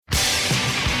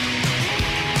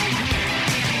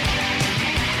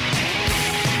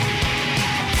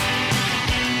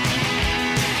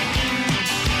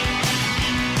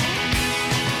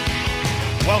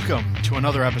to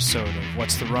another episode of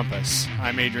What's the Rumpus.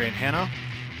 I'm Adrian Hanna.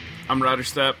 I'm Roger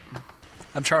Stepp.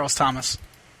 I'm Charles Thomas.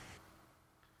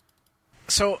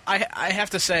 So I have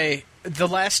to say, the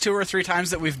last 2 or 3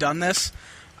 times that we've done this,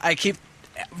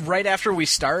 right after we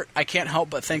start, I can't help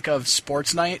but think of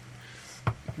Sports Night,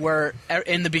 where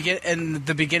in the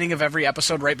beginning of every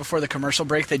episode, right before the commercial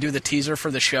break, they do the teaser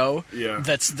for the show. Yeah.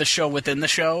 That's the show within the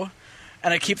show.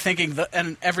 And I keep thinking,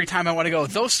 and every time I want to go,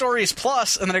 those stories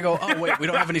plus, and then I go, oh wait, we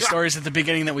don't have any stories at the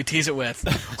beginning that we tease it with.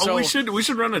 So we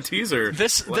should run a teaser.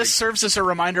 This serves as a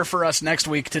reminder for us next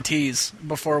week to tease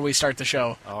before we start the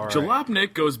show. All right.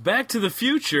 Jalopnik goes back to the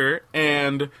future,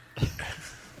 and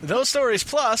those stories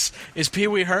plus, is Pee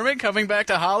Wee Herman coming back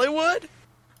to Hollywood?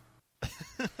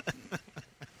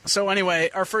 So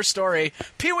anyway, our first story,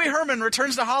 Pee Wee Herman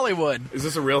returns to Hollywood. Is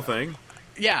this a real thing?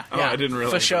 Yeah. I didn't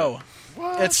realize the show. That.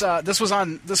 What? It's this was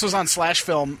on Slash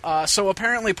Film. So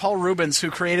apparently Paul Reubens, who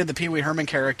created the Pee Wee Herman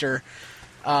character,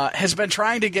 has been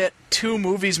trying to get 2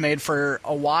 movies made for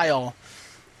a while.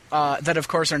 That of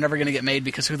course are never going to get made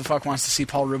because who the fuck wants to see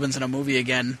Paul Reubens in a movie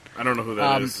again? I don't know who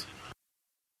that is.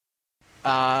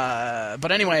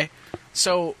 But anyway,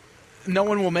 so no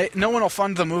one will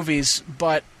fund the movies,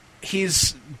 but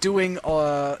he's doing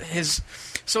his.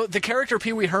 So the character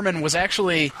Pee Wee Herman was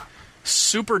actually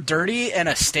super dirty and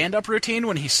a stand-up routine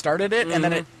when he started it, and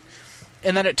then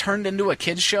it turned into a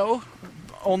kids show,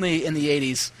 only in the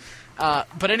 80s.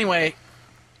 But anyway,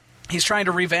 he's trying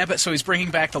to revamp it, so he's bringing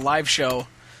back the live show,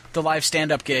 the live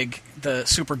stand-up gig, the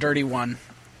super dirty one,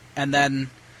 and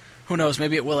then who knows,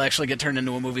 maybe it will actually get turned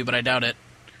into a movie, but I doubt it.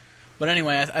 But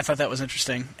anyway, I thought that was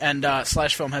interesting, and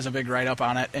Slash Film has a big write-up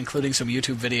on it, including some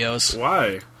YouTube videos.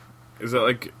 Why? Is that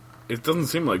like? It doesn't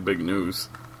seem like big news.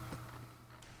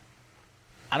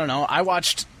 I don't know. I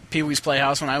watched Pee-wee's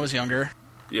Playhouse when I was younger.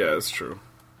 Yeah, that's true.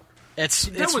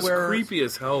 That was creepy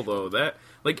as hell, though.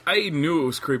 I knew it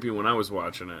was creepy when I was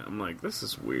watching it. I'm like, this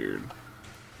is weird.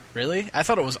 Really? I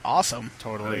thought it was awesome.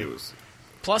 Totally.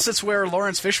 Plus, it's where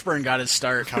Lawrence Fishburne got his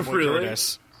start. Cowboy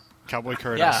Curtis. Cowboy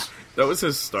Curtis. Yeah. That was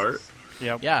his start?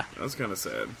 Yep. Yeah. That was kind of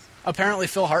sad. Apparently,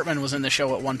 Phil Hartman was in the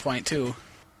show at one point, too.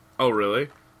 Oh, really?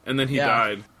 And then he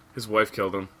died. His wife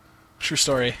killed him. True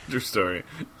story. True story.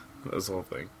 That was the whole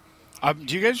thing.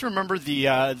 Do you guys remember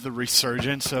the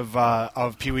resurgence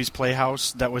of Pee-wee's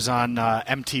Playhouse that was on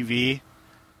MTV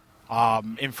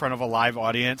in front of a live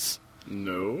audience?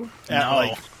 No.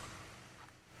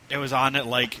 It was on at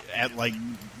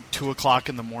 2 o'clock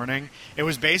in the morning. It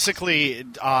was basically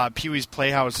Pee-wee's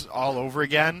Playhouse all over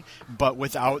again, but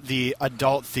without the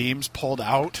adult themes pulled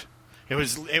out. It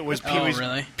was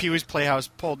Pee-wee's Playhouse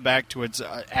pulled back to its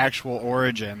actual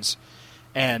origins,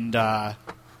 and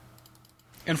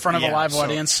in front of a live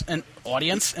audience,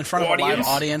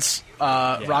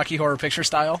 Rocky Horror Picture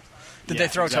style. Did they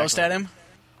throw toast at him?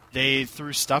 They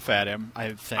threw stuff at him,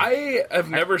 I think. I have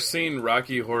never seen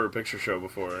Rocky Horror Picture Show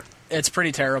before. It's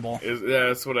pretty terrible.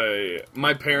 That's what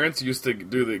my parents used to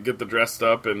do. Get the dressed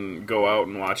up and go out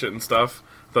and watch it and stuff.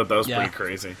 Thought that was pretty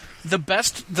crazy. The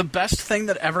best thing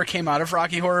that ever came out of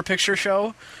Rocky Horror Picture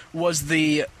Show was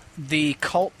the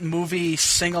cult movie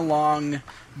sing-along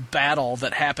battle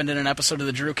that happened in an episode of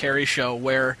the Drew Carey Show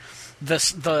where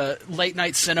the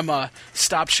late-night cinema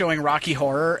stopped showing Rocky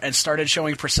Horror and started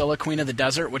showing Priscilla, Queen of the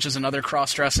Desert, which is another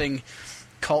cross-dressing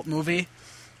cult movie.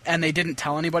 And they didn't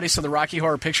tell anybody, so the Rocky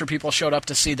Horror Picture people showed up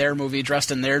to see their movie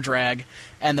dressed in their drag,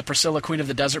 and the Priscilla, Queen of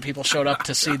the Desert people showed up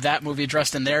to see that movie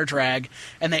dressed in their drag,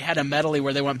 and they had a medley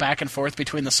where they went back and forth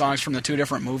between the songs from the 2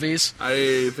 different movies.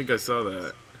 I think I saw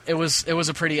that. It was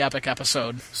a pretty epic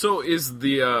episode. So is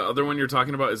the other one you're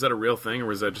talking about, is that a real thing, or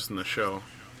was that just in the show?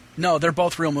 No, they're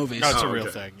both real movies. No, it's a real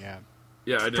thing, yeah.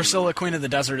 Yeah, I didn't Priscilla, know. Queen of the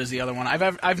Desert is the other one.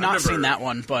 I've not seen that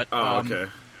one, but... okay.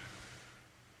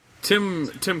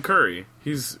 Tim Curry,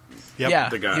 he's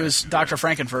the guy. He was Dr.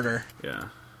 Frankenfurter. Yeah.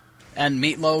 And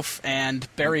Meatloaf and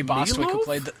Barry Bostwick, who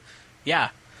played the... Yeah.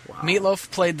 Wow.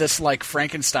 Meatloaf played this,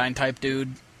 Frankenstein-type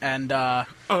dude, and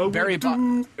Barry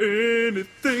do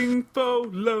anything for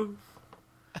love,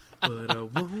 but I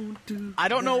won't do I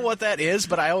don't know what that is,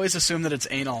 but I always assume that it's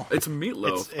anal. It's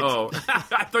Meatloaf.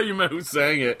 I thought you meant who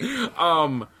sang it.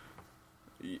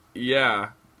 Yeah.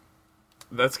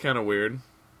 That's kind of weird.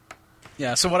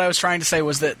 Yeah, so what I was trying to say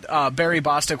was that Barry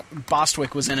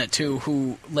Bostwick was in it, too,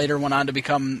 who later went on to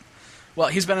become... Well,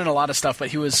 he's been in a lot of stuff,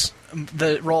 but he was...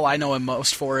 The role I know him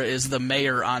most for is the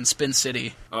mayor on Spin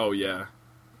City. Oh, yeah.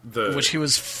 Which he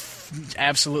was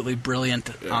absolutely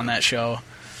brilliant on that show.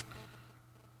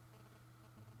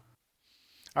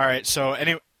 All right, so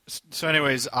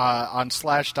anyways, on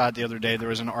Slashdot the other day, there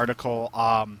was an article...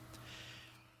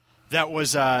 That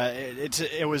was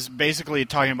it was basically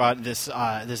talking about this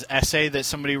this essay that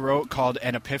somebody wrote called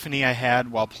 "An Epiphany I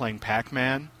Had While Playing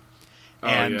Pac-Man,"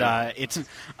 it's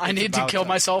I need to kill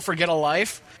myself or get a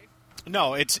life.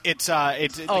 No, it's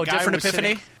oh, different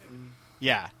epiphany.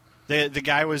 Yeah, the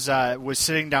guy was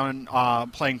sitting down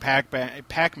playing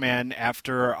Pac-Man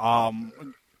after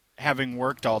having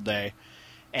worked all day,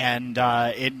 and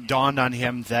it dawned on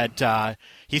him that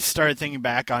he started thinking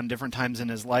back on different times in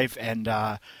his life and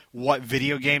what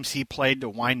video games he played to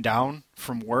wind down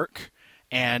from work,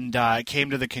 and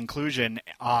came to the conclusion,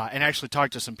 and actually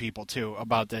talked to some people too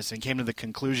about this, and came to the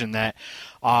conclusion that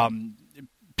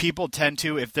people tend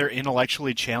to, if they're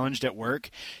intellectually challenged at work,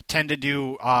 tend to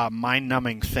do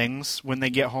mind-numbing things when they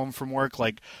get home from work,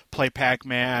 like play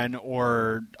Pac-Man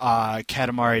or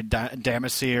Katamari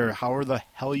Damacy, or however the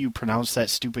hell you pronounce that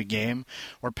stupid game,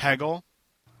 or Peggle.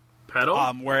 Pedal?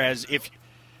 Whereas if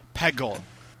Peggle,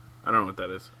 I don't know what that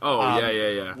is. Oh,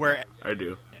 yeah. I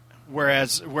do.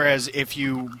 Whereas if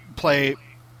you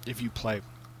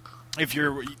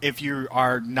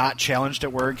are not challenged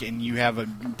at work and you have a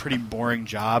pretty boring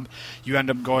job, you end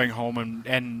up going home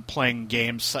and playing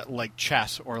games like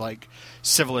chess or like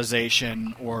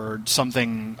Civilization or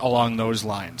something along those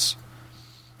lines.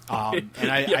 And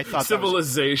I thought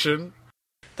Civilization.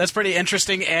 That's pretty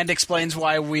interesting and explains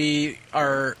why we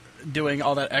are doing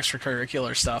all that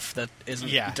extracurricular stuff that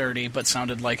isn't dirty but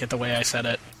sounded like it the way I said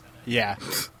it. Yeah.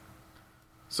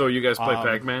 So you guys play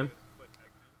Pac-Man?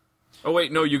 Oh,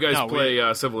 wait, no, you guys play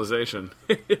Civilization.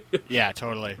 Yeah,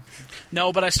 totally.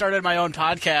 No, but I started my own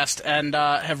podcast and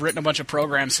have written a bunch of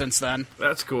programs since then.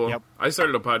 That's cool. Yep. I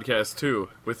started a podcast, too,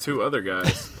 with 2 other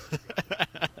guys.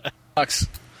 Sucks.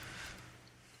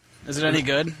 Is it any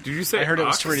good? Did you say I heard Ox?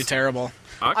 It was pretty terrible.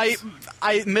 Ox?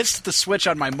 I missed the switch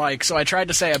on my mic, so I tried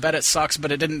to say I bet it sucks,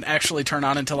 but it didn't actually turn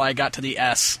on until I got to the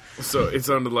S. So it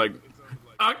sounded like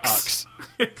Ox.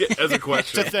 As a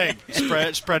question. It's a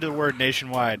thing. Spread the word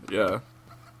nationwide. Yeah.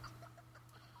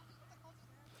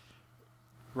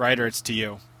 Ryder, it's to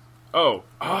you. Oh,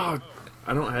 I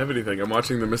don't have anything. I'm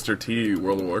watching the Mr. T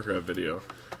World of Warcraft video.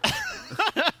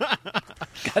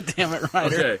 God damn it,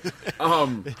 Ryder.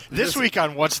 Okay. This week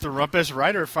on What's the Rumpus,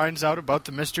 Ryder finds out about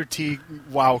the Mr. T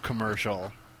WoW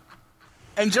commercial.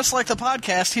 And just like the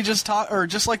podcast, he just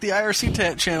just like the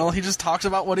IRC channel, he just talks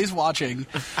about what he's watching.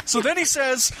 So then he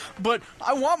says, "But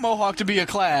I want Mohawk to be a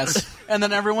class," and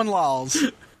then everyone lolls.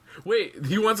 Wait,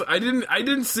 he wants. I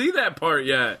didn't see that part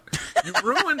yet. You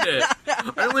ruined it.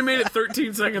 I only made it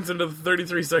 13 seconds into the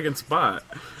 33-second spot.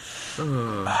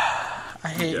 I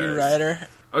hate you, Ryder.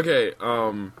 Okay.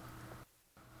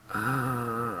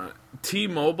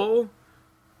 T-Mobile.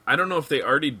 I don't know if they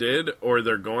already did or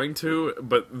they're going to,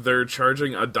 but they're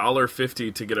charging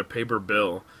 $1.50 to get a paper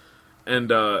bill. And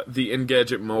the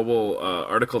Engadget Mobile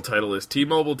article title is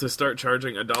T-Mobile to start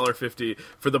charging $1.50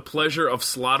 for the pleasure of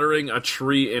slaughtering a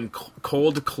tree in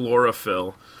cold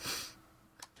chlorophyll.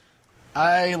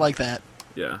 I like that.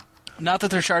 Yeah. Not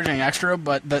that they're charging extra,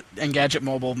 but that Engadget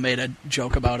Mobile made a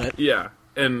joke about it. Yeah.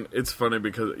 And it's funny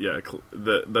because,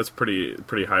 that's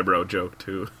pretty highbrow joke,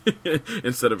 too.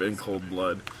 Instead of in cold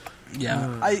blood.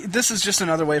 Yeah. This is just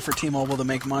another way for T-Mobile to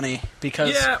make money,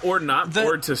 because... Yeah, or not,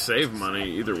 or to save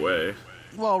money, either way.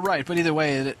 Well, right, but either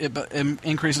way, it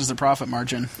increases the profit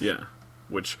margin. Yeah.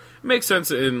 Which makes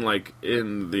sense in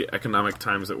the economic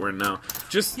times that we're in now.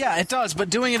 Yeah, it does, but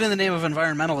doing it in the name of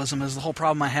environmentalism is the whole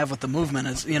problem I have with the movement,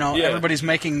 is, everybody's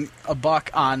making a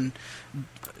buck on...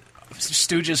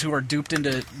 stooges who are duped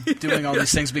into doing all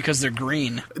these things because they're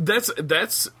green. That's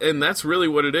really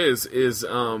what it is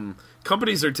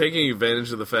companies are taking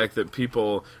advantage of the fact that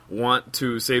people want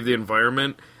to save the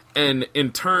environment, and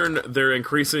in turn they're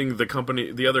increasing the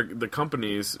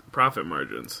company's profit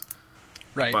margins.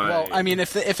 Right. Well, I mean,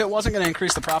 if it wasn't going to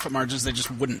increase the profit margins, they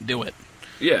just wouldn't do it.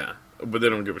 Yeah, but they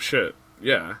don't give a shit.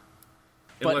 Yeah.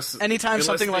 But anytime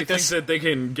something like this... Unless they think that they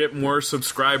can get more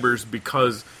subscribers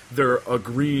because they're a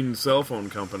green cell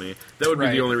phone company, that would be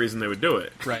the only reason they would do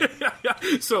it. Right.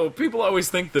 So people always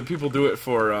think that people do it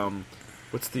for,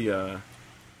 what's the,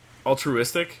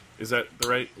 altruistic? Is that the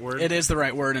right word? It is the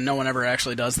right word, and no one ever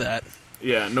actually does that.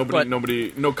 Yeah, no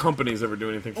companies ever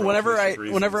do anything for altruistic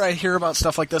reasons. Whenever I hear about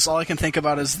stuff like this, all I can think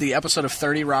about is the episode of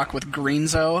 30 Rock with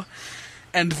Greenzo.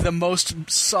 And the most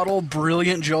subtle,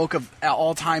 brilliant joke of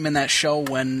all time in that show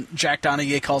when Jack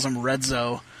Donaghy calls him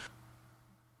Redzo.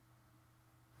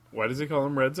 Why does he call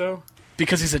him Redzo?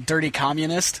 Because he's a dirty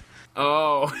communist.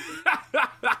 Oh.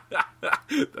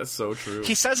 That's so true.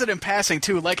 He says it in passing,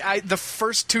 too. The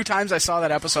first 2 times I saw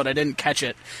that episode, I didn't catch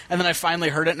it. And then I finally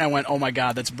heard it, and I went, oh my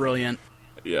god, that's brilliant.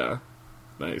 Yeah.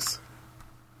 Nice.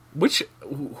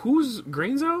 Who's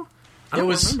Greenzo? I don't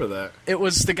remember that. It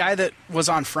was the guy that was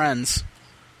on Friends.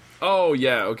 Oh,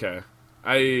 yeah, okay.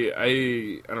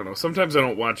 I don't know. Sometimes I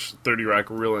don't watch 30 Rock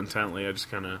real intently. I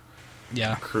just kind of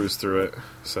cruise through it.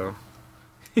 So,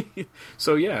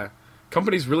 so yeah.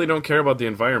 Companies really don't care about the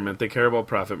environment. They care about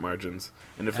profit margins.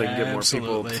 And if they can get more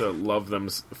people to love them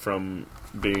from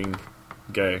being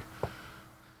gay.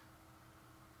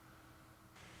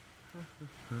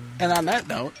 And on that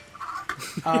note...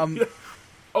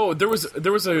 oh, there was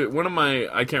one of my...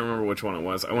 I can't remember which one it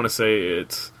was. I want to say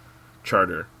it's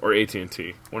Charter or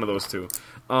AT&T. One of those two.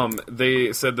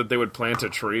 They said that they would plant a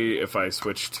tree if I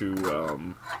switched to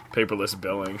paperless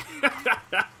billing.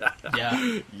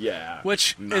 Yeah. Yeah.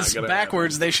 Which is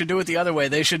backwards. They should do it the other way.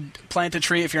 They should plant a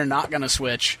tree if you're not going to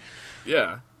switch.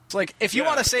 Yeah. It's like, if you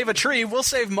want to save a tree, we'll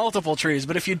save multiple trees.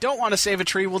 But if you don't want to save a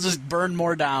tree, we'll just burn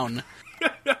more down.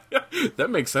 That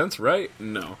makes sense, right?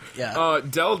 No. Yeah.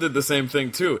 Dell did the same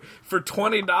thing, too. For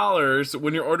 $20,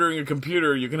 when you're ordering a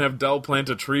computer, you can have Dell plant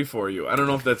a tree for you. I don't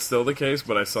know if that's still the case,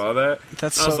 but I saw that.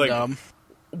 That's so dumb.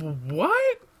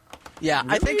 What? Yeah,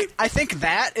 really? I think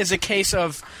that is a case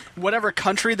of whatever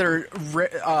country they're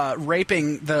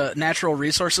raping the natural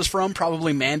resources from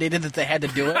probably mandated that they had to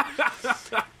do it.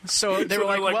 So they were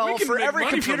like, well, for every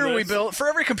computer we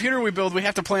build, we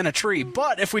have to plant a tree.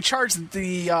 But if we charge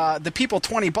the people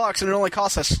 $20 and it only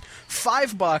costs us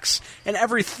 $5, and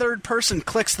every third person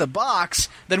clicks the box,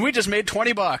 then we just made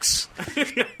 $20.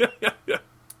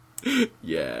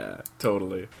 Yeah,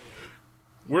 totally.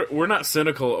 We're not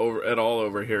cynical at all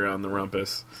over here on the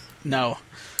Rumpus. No.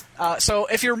 So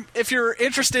if you're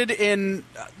interested in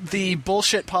the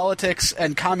bullshit politics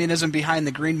and communism behind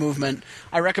the Green Movement,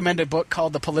 I recommend a book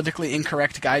called The Politically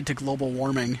Incorrect Guide to Global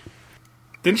Warming.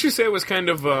 Didn't you say it was kind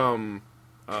of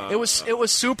it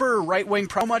was super right wing,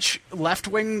 much left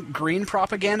wing green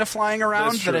propaganda flying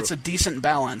around that it's a decent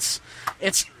balance.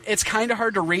 It's kind of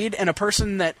hard to read, and a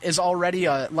person that is already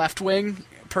a left wing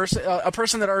person, a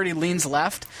person that already leans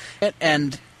left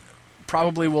and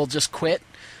probably will just quit,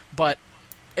 but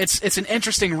it's an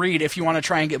interesting read if you want to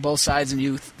try and get both sides and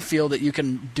you feel that you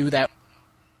can do that.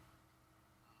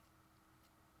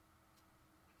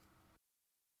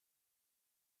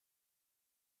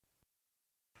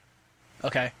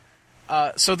 Okay.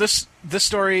 So this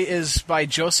story is by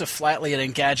Joseph Flatley at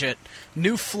Engadget.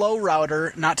 New Flow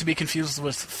router, not to be confused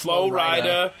with Flow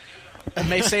Rider,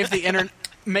 may save the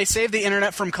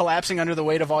internet from collapsing under the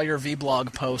weight of all your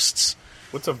vblog posts.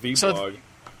 What's a vblog?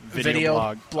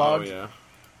 Video blog. Oh, yeah.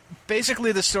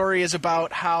 Basically, the story is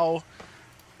about how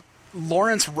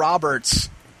Lawrence Roberts,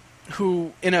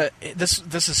 who this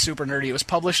is super nerdy. It was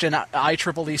published in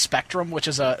IEEE Spectrum, which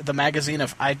is the magazine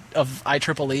of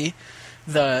IEEE,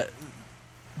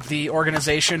 the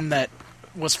organization that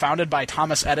was founded by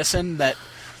Thomas Edison. That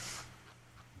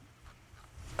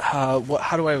how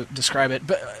do I describe it?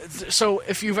 But so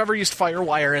if you've ever used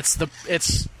FireWire,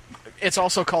 it's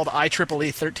also called IEEE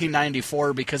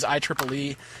 1394 because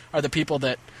IEEE are the people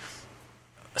that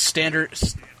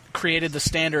created the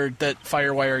standard that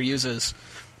FireWire uses.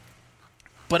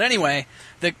 But anyway,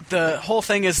 the whole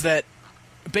thing is that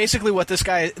basically what this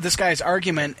guy's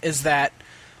argument is that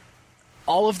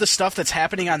all of the stuff that's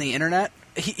happening on the internet,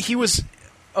 he was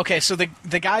okay. So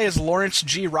the guy is Lawrence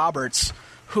G. Roberts,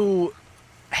 who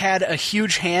had a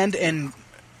huge hand in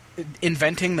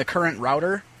inventing the current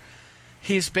router.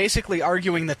 He's basically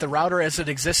arguing that the router as it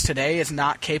exists today is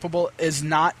not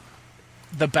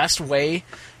the best way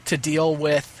to deal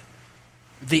with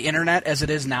the internet as it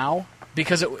is now,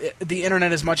 because the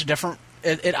internet is much different.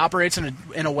 It operates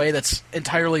in a way that's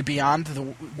entirely beyond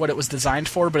what it was designed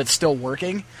for, but it's still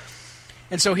working.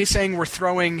 And so he's saying we're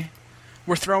throwing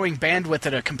bandwidth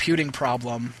at a computing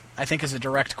problem, I think is a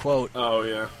direct quote. Oh,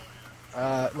 yeah.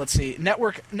 Let's see.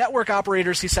 Network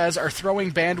operators, he says, are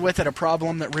throwing bandwidth at a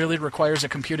problem that really requires a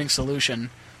computing solution.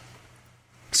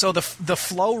 So the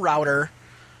Flow router,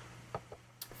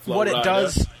 it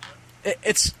does,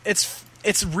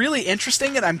 it's really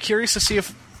interesting, and I'm curious to see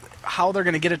how they're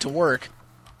going to get it to work.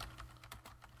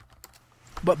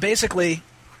 But basically,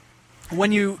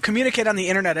 when you communicate on the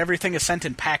internet, everything is sent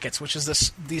in packets, which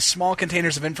is these small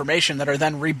containers of information that are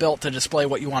then rebuilt to display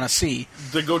what you want to see.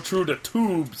 They go through the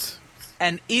tubes.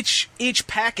 And each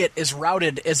packet is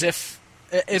routed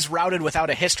without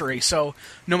a history. So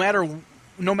no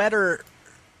matter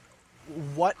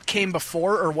what came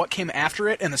before or what came after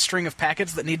it in the string of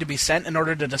packets that need to be sent in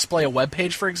order to display a web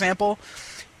page, for example,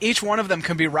 each one of them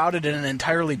can be routed in an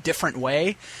entirely different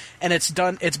way, and it's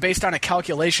based on a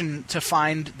calculation to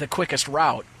find the quickest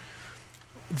route.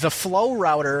 The Flow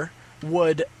router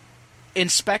would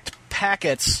inspect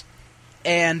packets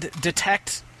and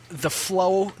detect the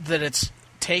flow that it's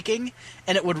taking,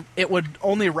 and it would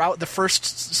only route the first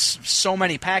so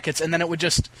many packets, and then it would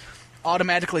just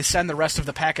automatically send the rest of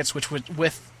the packets, which would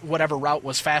with whatever route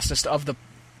was fastest of the.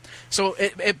 So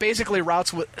it basically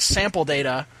routes with sample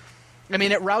data. I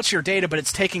mean, it routes your data, but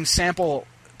it's taking sample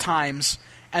times,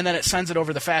 and then it sends it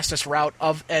over the fastest route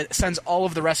it sends all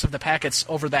of the rest of the packets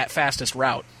over that fastest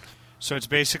route. So it's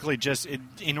basically just,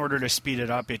 in order to speed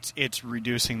it up, it's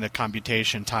reducing the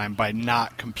computation time by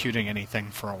not computing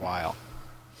anything for a while.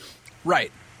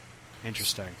 Right.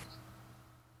 Interesting.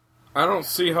 I don't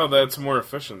see how that's more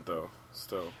efficient, though.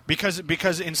 Still,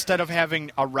 because instead of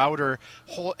having a router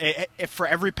for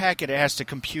every packet, it has to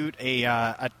compute a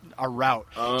route.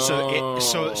 Oh.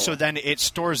 So then it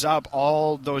stores up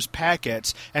all those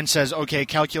packets and says, okay,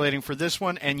 calculating for this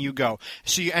one, and you go.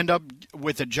 So you end up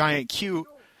with a giant queue.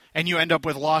 And you end up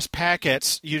with lost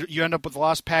packets. You end up with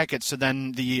lost packets, so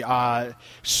then the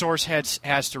source has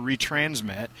to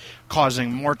retransmit,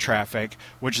 causing more traffic,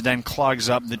 which then clogs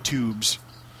up the tubes,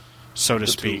 so to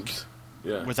speak, tubes.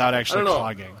 Yeah. Without actually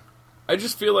clogging. I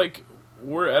just feel like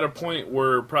we're at a point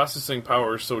where processing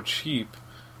power is so cheap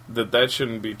that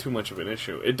shouldn't be too much of an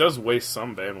issue. It does waste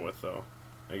some bandwidth, though,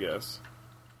 I guess.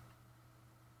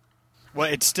 Well,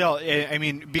 it's still, I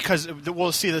mean, because,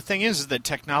 well, see, the thing is that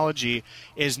technology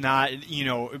is not,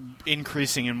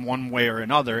 increasing in one way or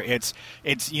another. It's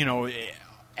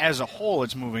as a whole,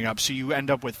 it's moving up. So you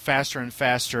end up with faster and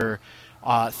faster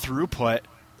throughput,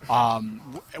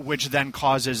 which then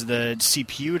causes the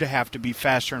CPU to have to be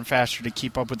faster and faster to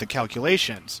keep up with the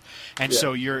calculations. And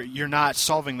so you're not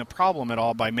solving the problem at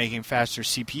all by making faster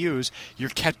CPUs.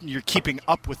 You're keeping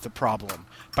up with the problem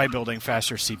by building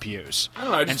faster CPUs. I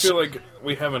don't know. I just feel like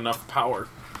we have enough power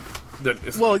that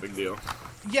it's not a big deal.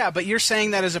 Yeah, but you're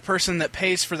saying that as a person that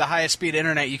pays for the highest speed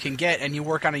internet you can get, and you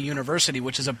work on a university,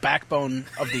 which is a backbone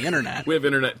of the internet. We have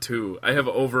internet too. I have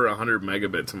over 100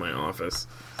 megabits in my office.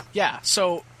 Yeah,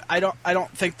 so I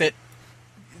don't think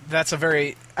that's a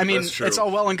very. I mean, it's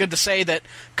all well and good to say that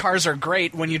cars are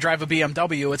great when you drive a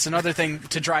BMW. It's another thing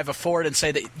to drive a Ford and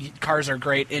say that cars are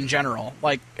great in general.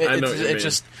 Like it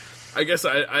just. I guess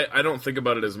I don't think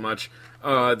about it as much.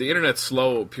 The internet's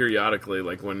slow periodically,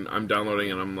 like when I'm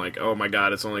downloading and I'm like, oh my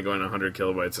god, it's only going 100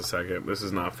 kilobytes a second. This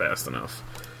is not fast enough.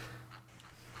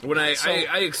 When I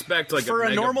expect like for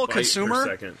a normal consumer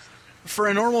per second. For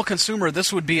a normal consumer,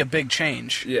 this would be a big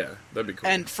change. Yeah, that'd be cool.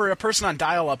 And for a person on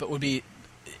dial-up, it would be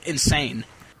insane.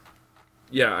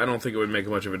 Yeah, I don't think it would make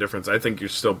much of a difference. I think you're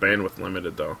still bandwidth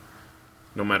limited, though,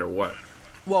 no matter what.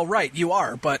 Well, right, you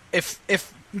are, but if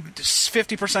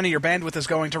 50% of your bandwidth is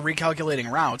going to recalculating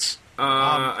routes,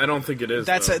 I don't think it is.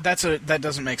 That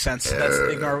doesn't make sense. That's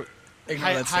ignore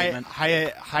that statement.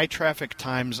 High traffic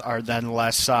times are then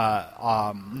less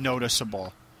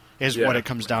noticeable. Is what it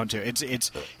comes down to.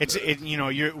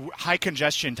 Your high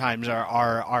congestion times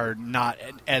are not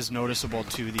as noticeable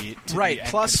to the end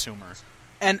consumer.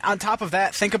 And on top of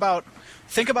that, think about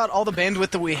all the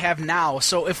bandwidth that we have now.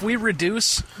 So if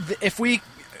we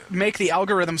make the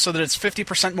algorithm so that it's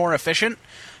 50% more efficient,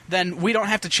 then we don't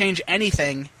have to change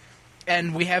anything,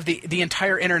 and we have the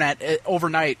entire internet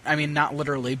overnight. I mean, not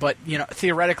literally, but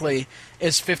theoretically,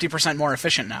 is 50% more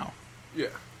efficient now. Yeah.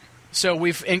 So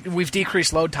we've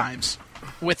decreased load times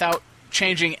without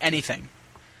changing anything,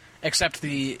 except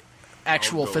the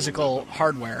actual physical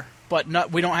hardware. But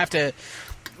we don't have to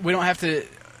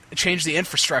change the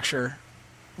infrastructure.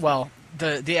 Well,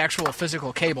 the actual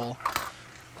physical cable.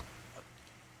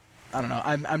 I don't know.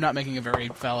 I'm not making a very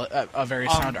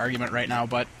sound argument right now,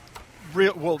 but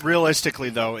realistically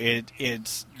though,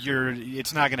 it's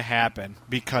not going to happen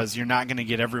because you're not going to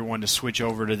get everyone to switch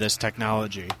over to this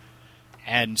technology.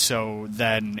 And so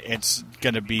then it's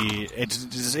going to be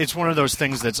it's one of those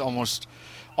things that's almost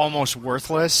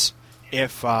worthless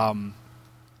if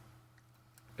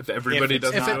everybody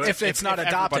doesn't do it. If it's not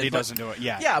adopted, everybody doesn't do it.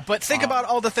 Yeah. Yeah, but think about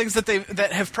all the things that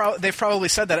they've probably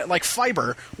said that like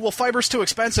fiber. Well, fiber's too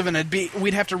expensive, and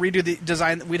we'd have to redo the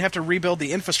design. We'd have to rebuild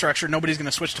the infrastructure. Nobody's going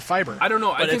to switch to fiber. I don't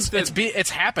know. But I think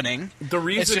it's happening.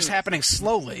 It's just happening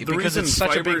slowly because it's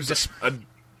such a big.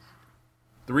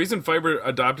 The reason fiber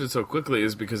adopted so quickly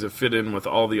is because it fit in with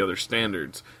all the other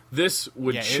standards. This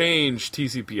would change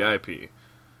TCP/IP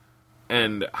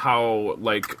and how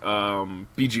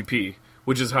BGP,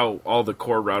 which is how all the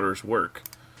core routers work,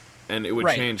 and it would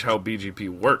change how BGP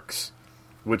works,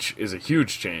 which is a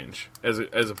huge change as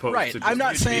opposed to. Just I'm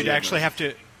not saying you'd actually have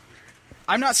to.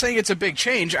 I'm not saying it's a big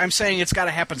change. I'm saying it's got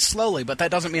to happen slowly, but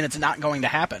that doesn't mean it's not going to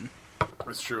happen.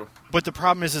 That's true. But the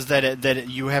problem is that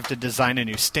you have to design a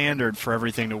new standard for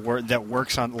everything to work that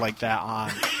works on like that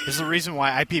on. This is the reason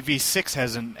why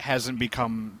IPv6 hasn't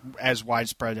become as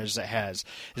widespread as it has.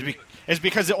 Is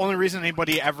because the only reason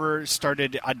anybody ever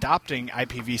started adopting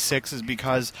IPv6 is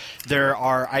because there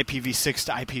are IPv6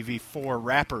 to IPv4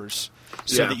 wrappers,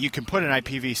 so that you can put an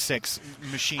IPv6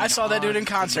 machine. I saw that dude in on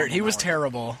concert. He was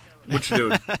terrible. Which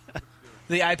dude?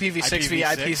 The IPv6 v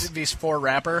IPv4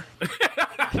 wrapper.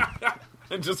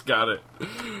 I just got it.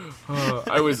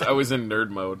 I was in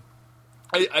nerd mode.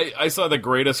 I saw the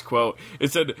greatest quote.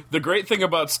 It said, "The great thing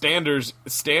about standards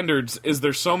is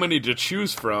there's so many to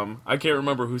choose from." I can't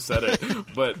remember who said it,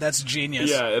 but That's genius.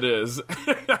 yeah, it is.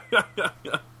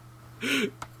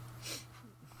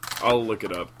 I'll look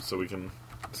it up so I can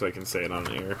say it on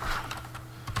the air.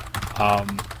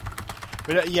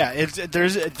 But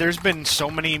there's been so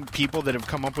many people that have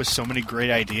come up with so many great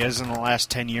ideas in the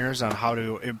last 10 years on how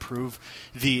to improve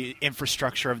the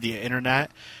infrastructure of the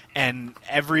internet, and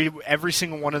every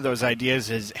single one of those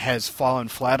ideas has fallen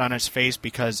flat on its face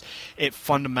because it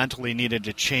fundamentally needed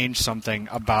to change something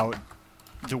about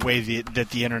the way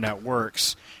that the internet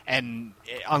works, and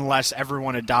unless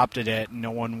everyone adopted it,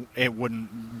 it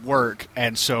wouldn't work,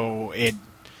 and so it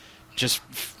just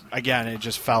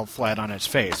fell flat on its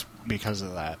face because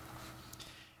of that.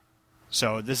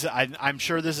 So I'm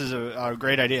sure this is a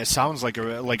great idea. It sounds like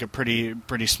a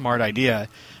pretty smart idea,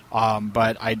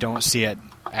 but I don't see it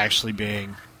actually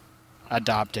being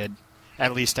adopted,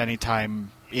 at least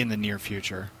anytime in the near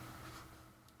future.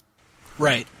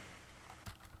 Right.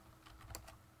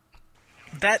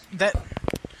 That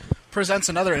presents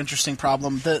another interesting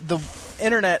problem. The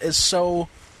internet is so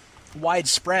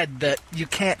widespread that you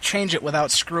can't change it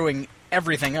without screwing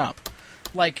everything up.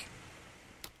 Like,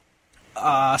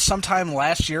 sometime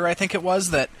last year, I think it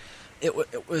was, that it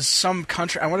was some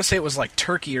country, I want to say it was like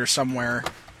Turkey or somewhere,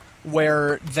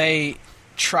 where they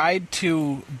tried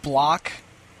to block,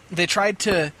 I think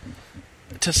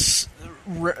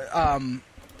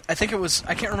it was,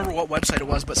 I can't remember what website it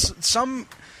was, but some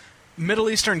Middle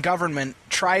Eastern government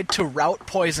tried to route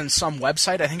poison some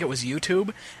website, I think it was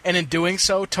YouTube, and in doing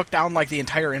so took down like the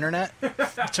entire internet.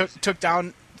 took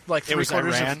down like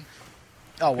three-quarters of... Iran.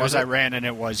 Oh, it was Iran, and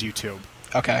it was YouTube.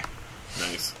 Okay.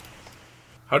 Nice.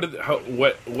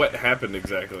 What happened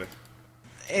exactly?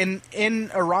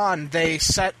 In Iran, they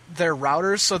set their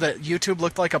routers so that YouTube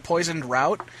looked like a poisoned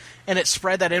route, and it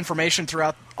spread that information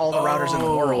throughout all the routers in the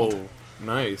world.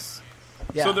 Nice.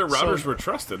 Yeah, so their routers were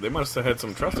trusted. They must have had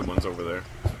some trusted ones over there.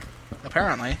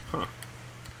 Apparently. Huh.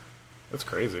 That's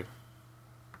crazy.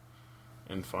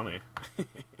 And funny.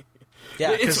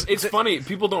 Yeah, it's funny.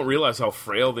 People don't realize how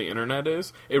frail the internet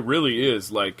is. It really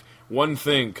is. Like, one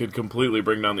thing could completely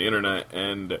bring down the internet,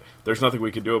 and there's nothing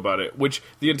we could do about it. Which,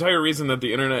 the entire reason that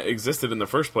the internet existed in the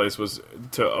first place was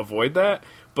to avoid that.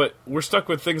 But we're stuck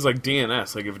with things like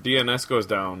DNS. Like, if DNS goes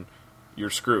down, you're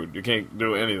screwed. You can't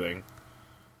do anything.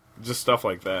 Just stuff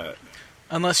like that.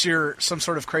 Unless you're some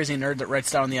sort of crazy nerd that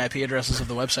writes down the IP addresses of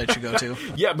the websites you go to.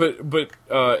 Yeah, but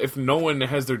if no one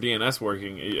has their DNS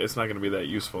working, it's not going to be that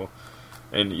useful.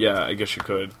 And yeah, I guess you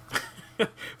could.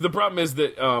 The problem is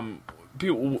that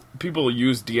people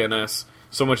use DNS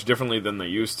so much differently than they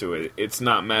used to. It's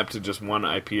not mapped to just one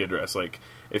IP address. Like,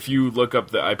 if you look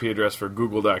up the IP address for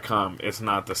Google.com, it's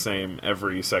not the same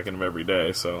every second of every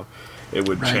day, so it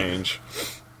would change.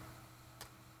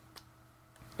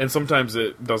 And sometimes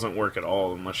it doesn't work at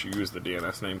all unless you use the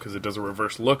DNS name, because it does a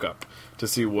reverse lookup to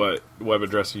see what web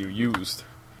address you used.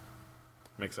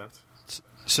 Make sense?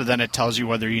 So then it tells you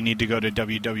whether you need to go to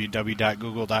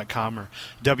www.google.com or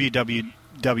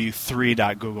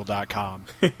www.3.google.com.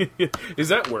 Does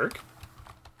that work?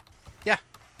 Yeah.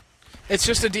 It's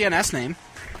just a DNS name.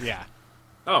 Yeah.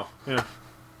 Oh, yeah.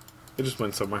 It just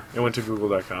went somewhere. It went to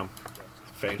google.com.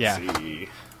 Fancy. Yeah.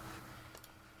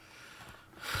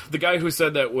 The guy who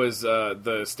said that was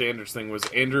the standards thing was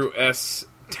Andrew S.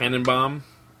 Tannenbaum.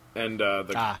 And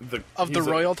the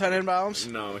Royal Tenenbaums?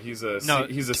 No, he's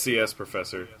a CS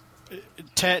professor.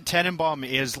 Tannenbaum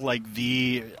is like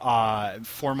the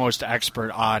foremost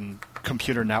expert on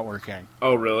computer networking.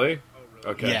 Oh, really?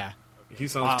 Okay. Yeah. He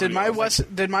sounds. Did my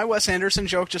Wes Anderson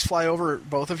joke just fly over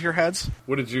both of your heads?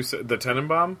 What did you say? The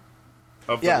Tenenbaum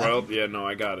of the Royal? Yeah, no,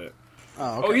 I got it.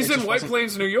 Oh, okay. Oh, he's in White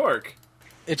Plains, New York.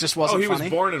 It just wasn't funny? Oh, he was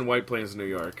born in White Plains, New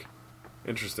York.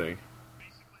 Interesting.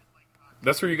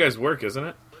 That's where you guys work, isn't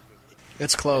it?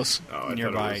 It's close. Oh,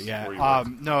 nearby, yeah.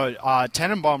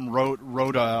 Tannenbaum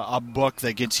wrote a book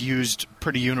that gets used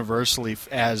pretty universally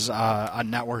as a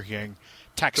networking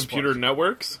textbook. Computer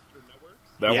networks?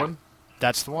 That one?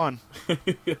 That's the one.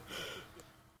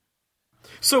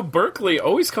 So Berkeley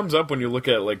always comes up when you look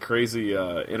at like crazy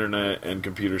internet and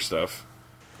computer stuff.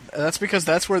 That's because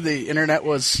that's where the internet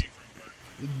was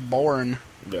born.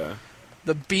 Yeah.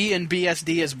 The B in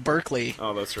BSD is Berkeley.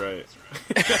 Oh, that's right.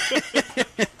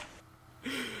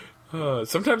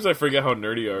 Sometimes I forget how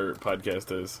nerdy our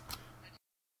podcast is.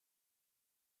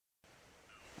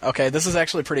 Okay, this is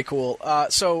actually pretty cool.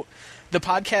 So, the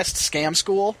podcast Scam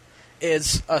School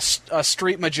is a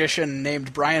street magician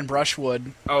named Brian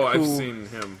Brushwood. Oh, I've seen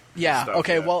him. Yeah, stuff,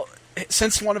 okay, yeah. well,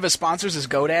 since one of his sponsors is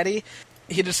GoDaddy,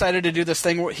 he decided to do this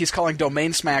thing he's calling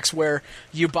Domain Smacks, where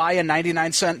you buy a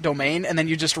 99-cent domain and then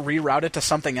you just reroute it to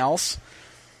something else.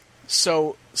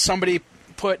 So, somebody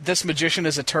put "this magician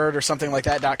is a turd" or something like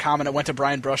that .com, and it went to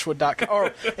brianbrushwood.com.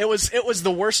 Or it was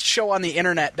the worst show on the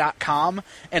internet.com,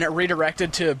 and it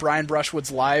redirected to Brian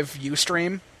Brushwood's live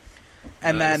Ustream.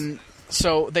 And Nice. then,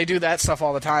 so they do that stuff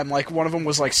all the time. Like, one of them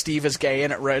was like "Steve is gay,"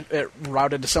 and it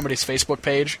routed to somebody's Facebook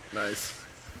page. Nice.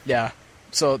 Yeah.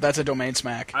 So that's a domain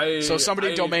smack. So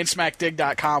somebody I-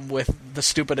 domainsmackdig.com with the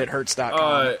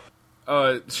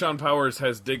stupiditHurts.com. Sean Powers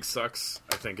has Dig Sucks.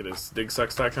 I think it is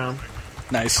digsucks.com.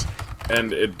 Nice.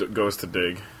 And it goes to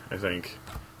Dig, I think.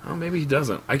 Oh, maybe he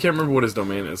doesn't. I can't remember what his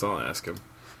domain is. I'll ask him.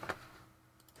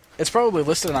 It's probably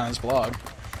listed on his blog.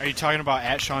 Are you talking about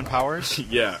at Sean Powers?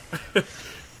 Yeah.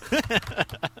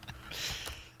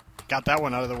 Got that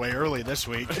one out of the way early this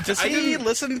week. Does he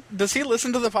listen to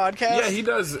the podcast? Yeah, he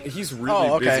does. He's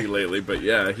really busy lately, but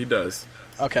yeah, he does.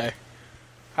 Okay.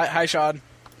 Hi, Sean.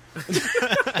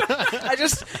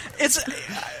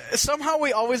 It's somehow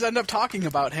we always end up talking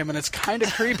about him, and it's kind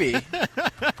of creepy.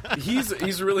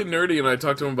 He's really nerdy, and I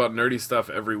talk to him about nerdy stuff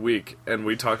every week, and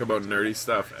we talk about nerdy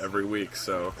stuff every week.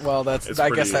 So Well, I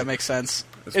guess that makes sense.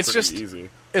 It's just easy.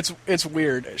 It's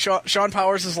weird. Sean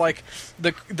Powers is like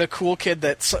the cool kid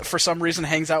that for some reason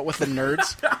hangs out with the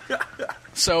nerds.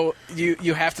 So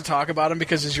you have to talk about him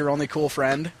because he's your only cool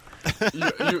friend.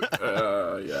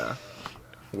 Yeah.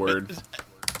 Word.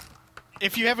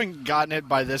 If you haven't gotten it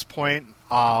by this point,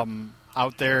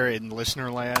 out there in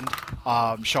listener land,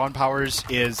 Sean Powers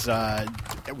is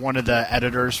one of the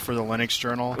editors for the Linux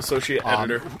Journal. Associate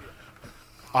editor.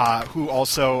 Who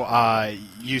also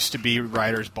used to be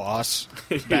Ryder's boss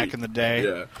back in the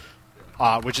day.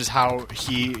 Yeah. Which is how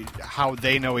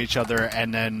they know each other,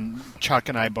 and then Chuck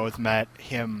and I both met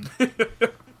him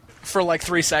For like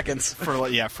 3 seconds. for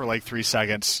like 3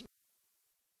 seconds.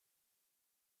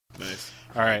 Nice.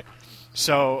 All right.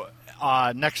 So,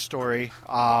 next story.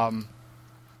 On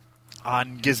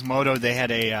Gizmodo, they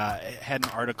had an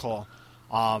article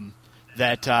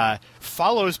that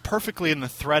follows perfectly in the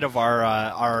thread of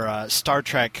our Star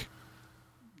Trek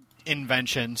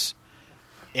inventions,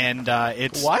 and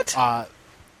it's What?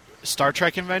 Star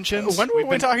Trek inventions. When were We've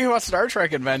we been, talking about Star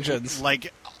Trek inventions?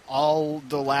 like all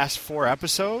the last 4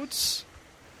 episodes?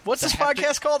 What's this the haptic-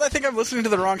 podcast called? I think I'm listening to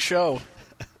the wrong show.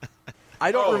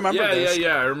 I don't remember this.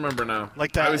 Yeah, I remember now.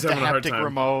 Like I was the having a hard haptic time.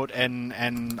 remote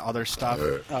and other stuff.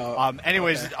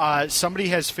 Okay. Somebody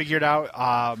has figured out,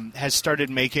 has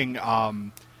started making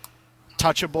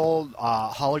touchable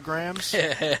holograms.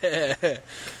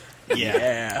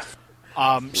 Yeah.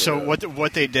 So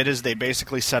what they did is they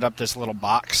basically set up this little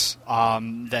box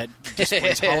that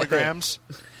displays holograms,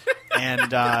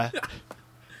 and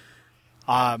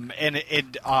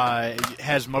it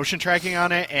has motion tracking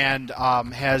on it, and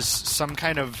has some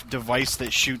kind of device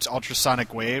that shoots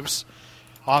ultrasonic waves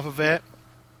off of it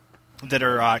that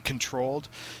are controlled.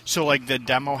 So, like, the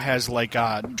demo has like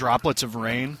droplets of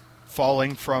rain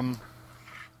falling from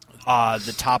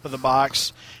the top of the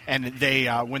box, and they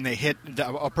when they hit,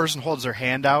 a person holds their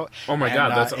hand out. Oh my and,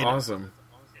 god, that's awesome.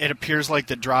 It appears like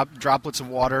the droplets of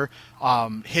water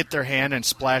hit their hand and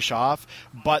splash off,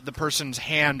 but the person's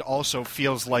hand also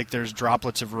feels like there's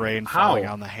droplets of rain falling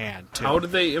on the hand, too. How did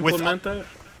they implement that?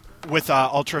 With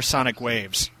ultrasonic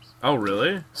waves. Oh,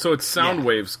 really? So it's sound Yeah.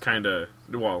 waves, kind of.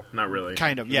 Well, not really.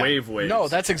 Kind of, yeah. Wave waves. No,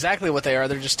 that's exactly what they are.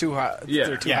 They're just too high. Yeah.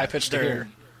 They're too high pitched to hear.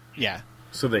 Yeah.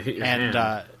 So they hit your And,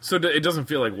 hand. So it doesn't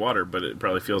feel like water, but it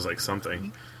probably feels like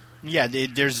something. Yeah,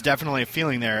 there's definitely a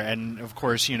feeling there, and of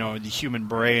course, the human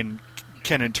brain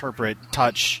can interpret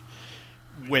touch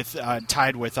with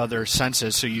tied with other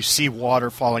senses. So you see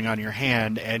water falling on your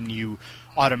hand, and you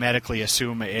automatically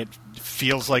assume it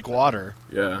feels like water.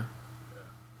 Yeah.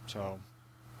 So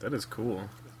That is cool.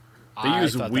 They I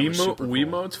use thought that was super cool.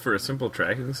 Wiimotes for a simple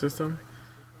tracking system?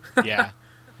 Yeah.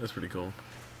 That's pretty cool.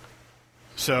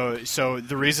 So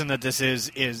the reason that this is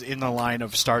in the line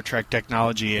of Star Trek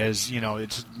technology is,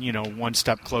 it's one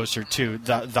step closer to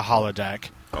the holodeck.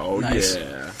 Oh, Nice.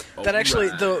 yeah. That actually,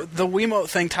 Alright. the Wiimote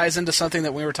thing ties into something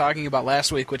that we were talking about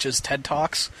last week, which is TED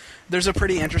Talks. There's a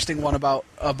pretty interesting one about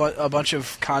a bunch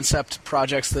of concept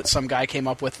projects that some guy came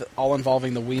up with, all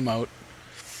involving the Wiimote.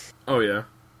 Oh, yeah.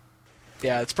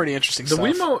 Yeah, it's pretty interesting The stuff.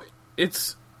 Wiimote,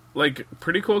 it's, like,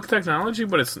 pretty cool technology,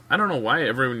 but I don't know why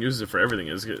everyone uses it for everything.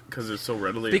 Is it because it's so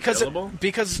readily available?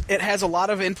 Because it has a lot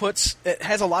of inputs. It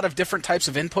has a lot of different types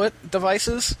of input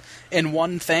devices in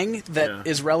one thing that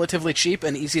is relatively cheap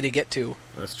and easy to get to.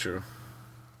 That's true.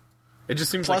 It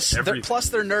just seems Plus, like everything. plus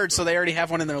they're nerds, so they already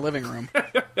have one in their living room.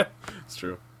 It's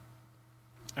true.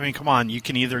 I mean, come on. You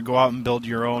can either go out and build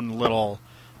your own little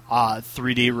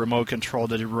 3D remote control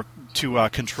to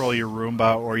control your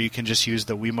Roomba, or you can just use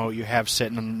the Wiimote you have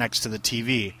sitting next to the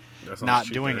TV, not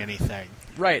doing anything.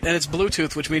 Right, and it's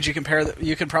Bluetooth, which means you can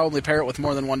probably pair it with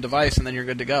more than one device, and then you're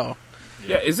good to go.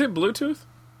 Yeah, is it Bluetooth?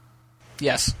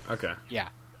 Yes. Okay. Yeah.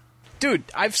 Dude,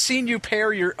 I've seen you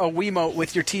pair a Wiimote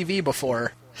with your TV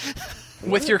before.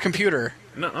 With your computer.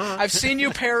 Nuh-uh. I've seen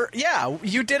you pair... Yeah,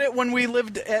 you did it when we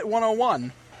lived at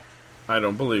 101. I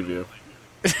don't believe you.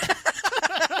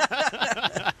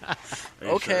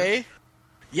 Okay. Sure?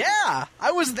 Yeah,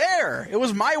 I was there. It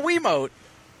was my Wiimote.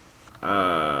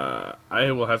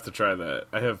 I will have to try that.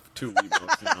 I have 2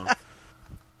 Wiimotes now.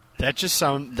 That just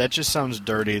sounds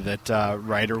dirty. That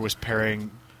Ryder was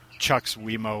pairing Chuck's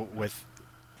Wiimote with.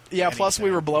 Yeah. anything. Plus,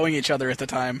 we were blowing each other at the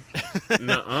time.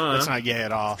 Nuh-uh. That's not gay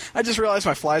at all. I just realized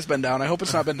my fly's been down. I hope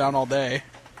it's not been down all day.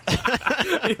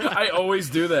 I always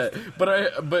do that, but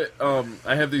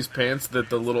I have these pants that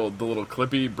the little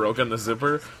clippy broke on the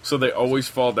zipper, so they always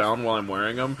fall down while I'm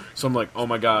wearing them. So I'm like, oh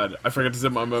my god, I forgot to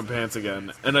zip my pants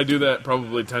again, and I do that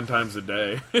probably 10 times a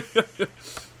day.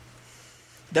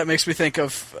 That makes me think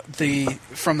of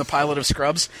from the pilot of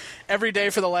Scrubs. Every day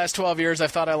for the last 12 years,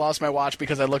 I've thought I lost my watch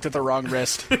because I looked at the wrong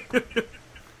wrist.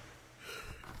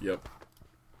 Yep.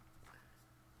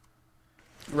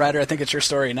 Ryder, I think it's your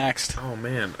story next. Oh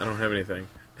man, I don't have anything.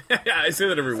 I say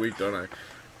that every week, don't I?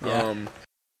 Yeah.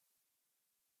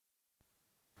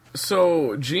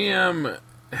 So GM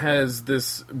has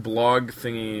this blog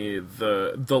thingy,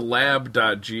 the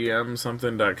lab.gm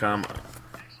something.com.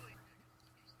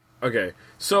 Okay,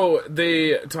 so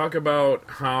they talk about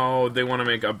how they want to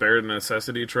make a bare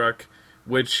necessity truck,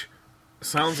 which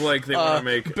sounds like they want to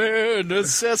make... Bare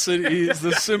necessities,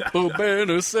 the simple bare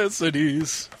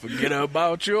necessities. Forget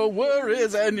about your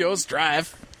worries and your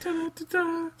strife.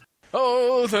 Da-da-da-da.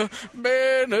 Oh, the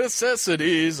bare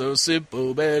necessities, oh,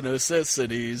 simple bare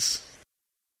necessities.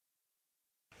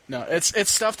 No,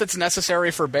 it's stuff that's necessary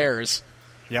for bears.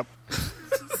 Yep.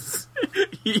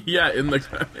 Yeah, in the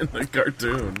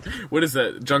cartoon. What is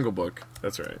that? Jungle Book.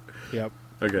 That's right. Yep.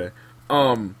 Okay.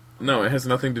 No, it has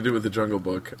nothing to do with the Jungle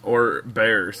Book or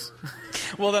bears.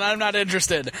 Well, then I'm not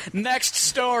interested. Next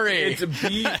story. It's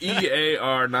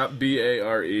BEAR, not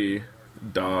BARE.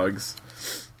 Dogs.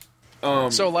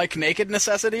 So, like naked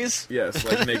necessities? Yes,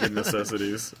 like naked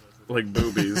necessities, like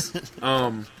boobies.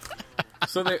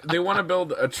 So they want to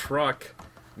build a truck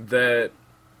that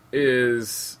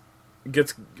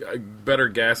gets better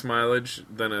gas mileage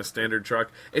than a standard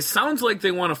truck. It sounds like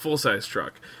they want a full-size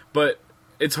truck, but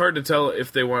it's hard to tell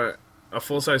if they want a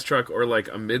full-size truck or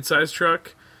like a mid-size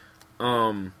truck.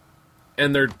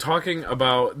 And they're talking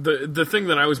about the thing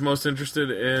that I was most interested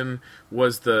in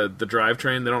was the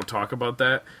drivetrain. They don't talk about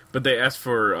that, but they asked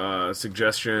for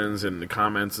suggestions and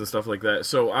comments and stuff like that.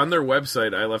 So on their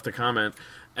website, I left a comment,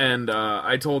 and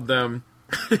I told them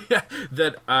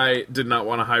that I did not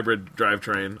want a hybrid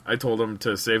drivetrain. I told them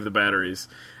to save the batteries,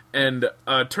 and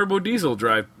a turbo diesel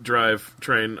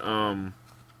drivetrain,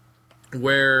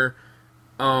 where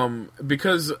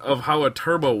because of how a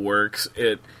turbo works,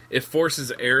 it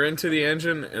forces air into the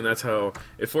engine, and that's how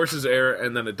it forces air,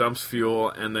 and then it dumps fuel,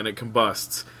 and then it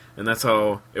combusts, and that's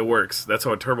how it works. That's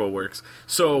how a turbo works.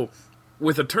 So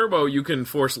with a turbo, you can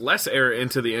force less air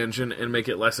into the engine and make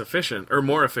it less efficient, or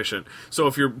more efficient. So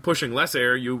if you're pushing less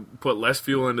air, you put less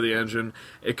fuel into the engine,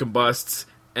 it combusts,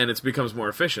 and it becomes more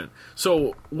efficient.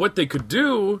 So what they could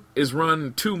do is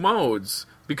run 2 modes,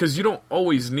 because you don't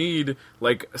always need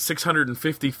like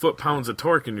 650 foot-pounds of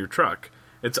torque in your truck.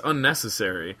 It's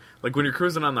unnecessary. Like when you're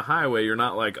cruising on the highway, you're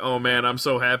not like, oh man, I'm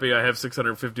so happy I have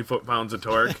 650 foot-pounds of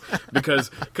torque, because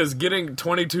getting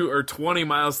 22 or 20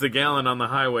 miles to the gallon on the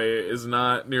highway is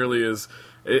not nearly as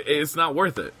it's not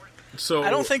worth it. So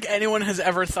I don't think anyone has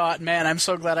ever thought, man, I'm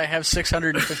so glad I have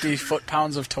 650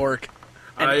 foot-pounds of torque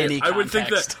in any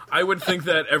context. I would think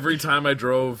that every time I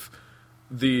drove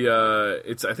the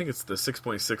I think it's the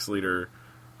 6.6 liter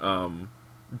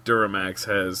Duramax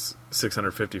has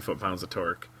 650 foot-pounds of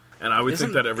torque, and I would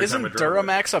think that every time I drove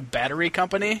Duramax a battery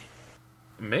company?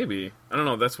 Maybe. I don't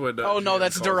know. That's what. Oh no,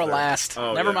 that's Duralast.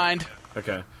 Oh, Never mind.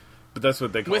 Okay, but that's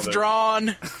what they call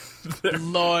Withdrawn.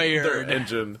 Lawyer. Their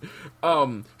engine.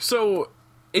 So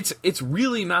it's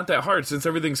really not that hard since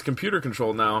everything's computer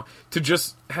controlled now to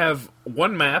just have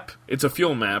one map. It's a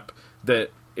fuel map that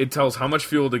it tells how much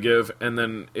fuel to give, and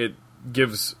then it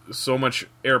gives so much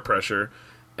air pressure.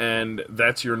 And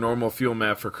that's your normal fuel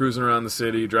map for cruising around the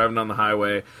city, driving down the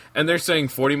highway. And they're saying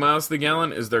 40 miles to the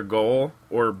gallon is their goal,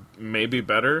 or maybe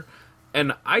better.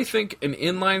 And I think an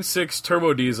inline-six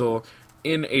turbo diesel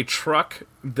in a truck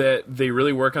that they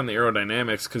really work on the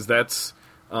aerodynamics, because that's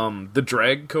the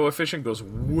drag coefficient goes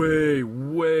way,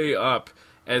 way up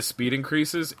as speed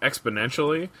increases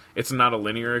exponentially. It's not a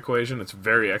linear equation. It's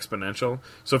very exponential.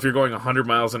 So if you're going 100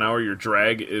 miles an hour, your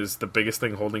drag is the biggest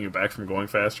thing holding you back from going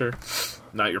faster,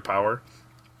 not your power.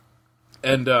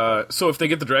 And so if they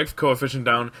get the drag coefficient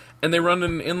down, and they run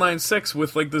an inline-six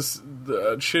with like this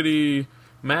shitty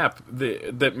map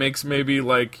that makes maybe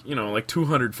like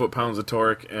 200 foot-pounds of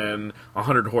torque and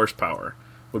 100 horsepower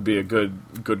would be a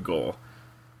good goal.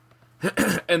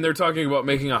 And they're talking about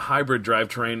making a hybrid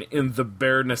drivetrain in the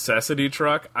bare necessity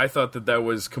truck. I thought that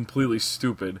was completely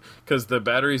stupid because the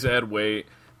batteries add weight,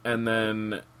 and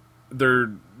then they're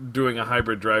doing a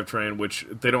hybrid drivetrain, which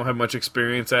they don't have much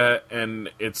experience at,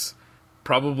 and it's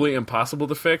probably impossible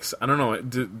to fix. I don't know.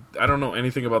 I don't know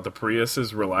anything about the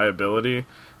Prius's reliability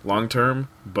long term,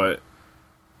 but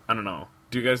I don't know.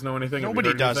 Do you guys know anything?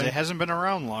 Nobody does. It hasn't been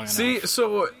around long enough. See,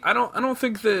 so I don't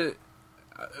think that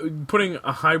putting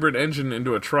a hybrid engine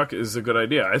into a truck is a good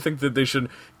idea. I think that they should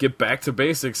get back to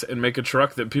basics and make a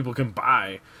truck that people can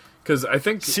buy. Because I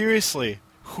think seriously,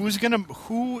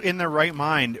 who in their right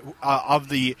mind of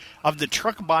the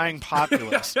truck buying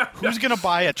populace, who's gonna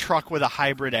buy a truck with a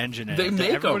hybrid engine in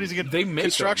it? They make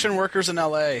construction workers in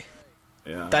L.A.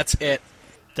 Yeah, that's it.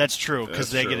 That's true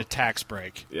because they get a tax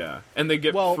break. Yeah, and they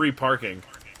get free parking.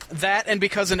 That and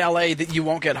because in L.A. that you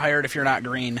won't get hired if you're not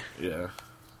green. Yeah.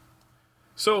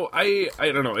 So, I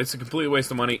don't know, it's a complete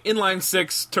waste of money.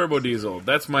 Inline-six turbo diesel,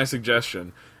 that's my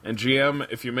suggestion. And GM,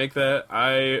 if you make that,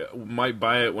 I might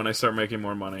buy it when I start making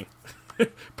more money.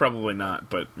 Probably not,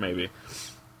 but maybe.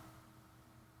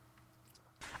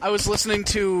 I was listening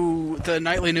to the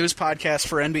nightly news podcast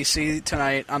for NBC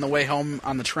tonight on the way home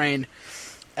on the train,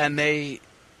 and they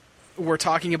were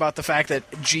talking about the fact that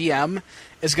GM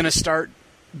is going to start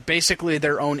basically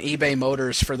their own eBay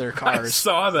motors for their cars. I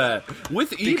saw that.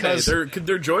 With eBay.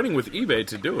 They're joining with eBay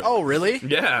to do it. Oh, really?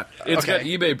 Yeah. It's got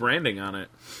eBay branding on it.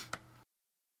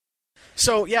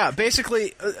 So, yeah,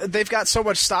 basically, they've got so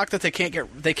much stock that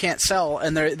they can't sell,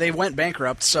 and they went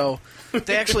bankrupt. So,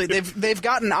 they've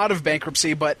gotten out of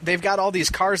bankruptcy, but they've got all these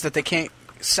cars that they can't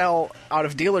sell out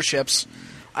of dealerships.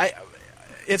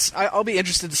 I'll be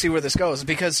interested to see where this goes,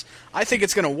 because I think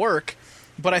it's going to work.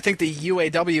 But I think the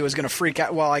UAW is going to freak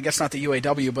out. Well, I guess not the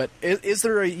UAW, but is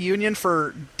there a union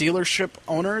for dealership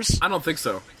owners? I don't think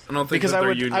so. I don't think because that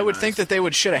they're unionized. I would think that they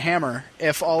would shit a hammer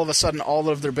if all of a sudden all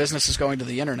of their business is going to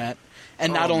the internet.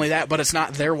 And not only that, but it's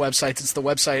not their website, it's the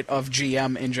website of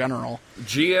GM in general.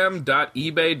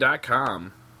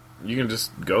 GM.ebay.com. You can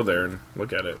just go there and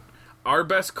look at it. Our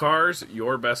best cars,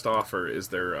 your best offer is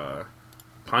their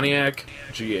Pontiac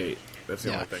G8. That's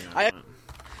the only thing I want.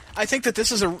 I think that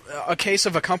this is a case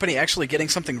of a company actually getting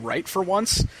something right for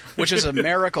once, which is a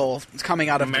miracle coming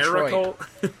out of Detroit.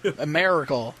 A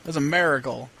miracle. It's a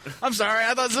miracle. I'm sorry,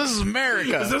 I thought this is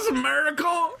America. Is this a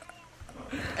miracle?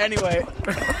 Anyway,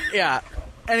 yeah.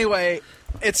 Anyway,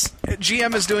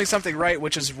 GM is doing something right,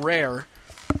 which is rare.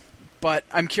 But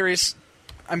I'm curious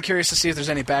to see if there's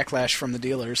any backlash from the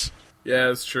dealers.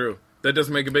 Yeah, it's true. That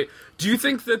does make a big... Do you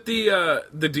think that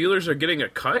the dealers are getting a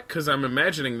cut? Because I'm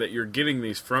imagining that you're getting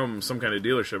these from some kind of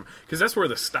dealership. Because that's where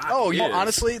the stock is. Yeah,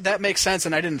 honestly, that makes sense,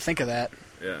 and I didn't think of that.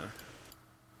 Yeah.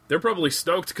 They're probably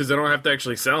stoked because they don't have to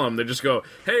actually sell them. They just go,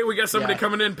 hey, we got somebody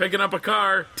coming in picking up a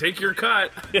car. Take your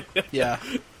cut. Yeah.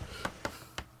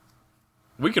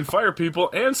 We can fire people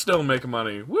and still make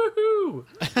money. Woohoo!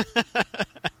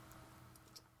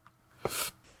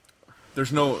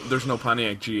 There's no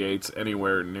Pontiac G8s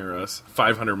anywhere near us.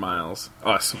 500 miles.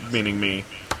 Us, meaning me.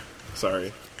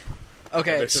 Sorry.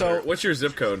 Okay, so... What's your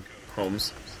zip code,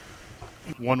 Holmes?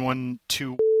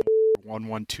 112.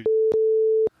 112.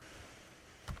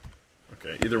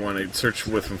 Okay, either one. I'd search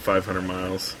within 500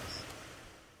 miles.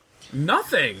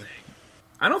 Nothing!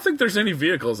 I don't think there's any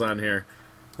vehicles on here.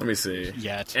 Let me see.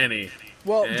 Yet. Any.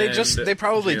 Well, they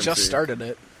probably just started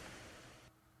it.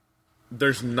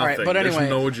 There's nothing. Right, but anyway, there's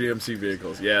no GMC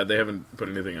vehicles. Yeah, they haven't put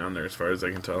anything on there as far as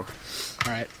I can tell.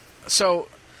 All right. So,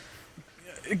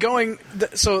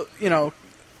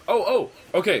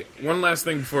 okay. One last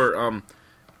thing before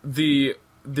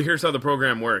Here's how the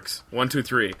program works. 1, 2,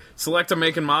 3. Select a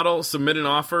make and model, submit an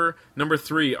offer. Number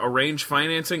 3, arrange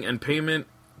financing and payment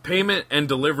and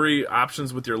delivery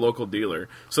options with your local dealer.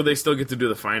 So they still get to do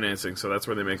the financing, so that's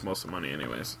where they make most of the money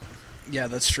anyways. Yeah,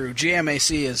 that's true.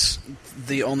 GMAC is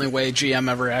the only way GM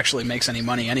ever actually makes any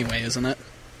money anyway, isn't it?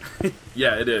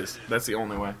 Yeah, it is. That's the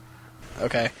only way.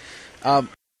 Okay.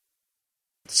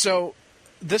 So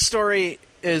this story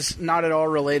is not at all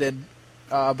related,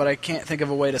 but I can't think of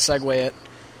a way to segue it.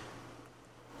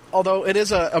 Although it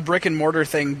is a brick-and-mortar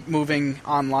thing moving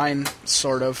online,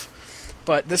 sort of.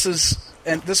 But this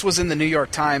was in the New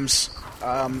York Times.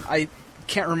 I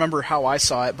can't remember how I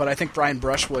saw it, but I think Brian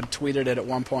Brushwood tweeted it at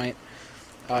one point.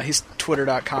 He's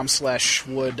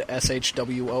twitter.com/Shwood,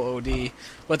 SHWOOD.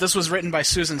 But this was written by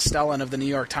Susan Stellan of the New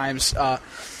York Times.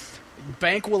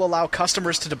 Bank will allow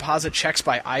customers to deposit checks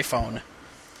by iPhone.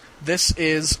 This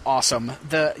is awesome.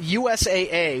 The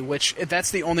USAA, which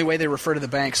that's the only way they refer to the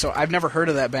bank, so I've never heard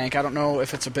of that bank. I don't know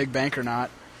if it's a big bank or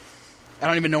not. I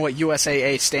don't even know what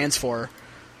USAA stands for.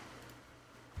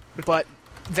 But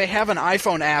they have an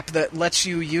iPhone app that lets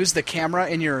you use the camera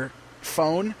in your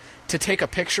phone to take a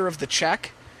picture of the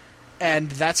check,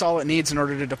 and that's all it needs in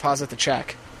order to deposit the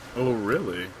check. Oh,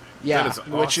 really? Yeah, that is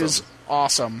awesome. Which is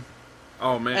awesome.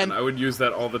 Oh, man, And, I would use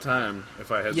that all the time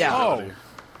if I had Yeah. the ability.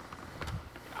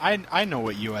 I know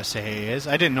what USAA is.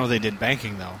 I didn't know they did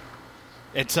banking though.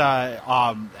 It's the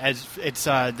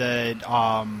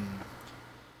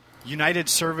United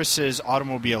Services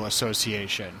Automobile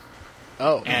Association.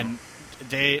 Oh. And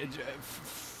the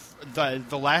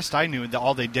last I knew,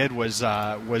 all they did was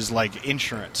like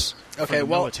insurance. Okay, for the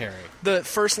well, military. The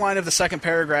first line of the second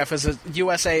paragraph is that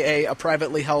USAA, a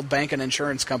privately held bank and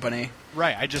insurance company,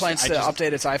 Right. plans to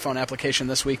update its iPhone application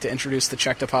this week to introduce the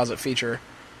check deposit feature.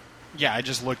 Yeah, I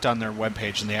just looked on their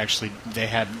webpage and they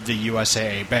had the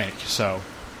USAA bank. So,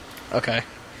 Okay.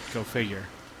 go figure.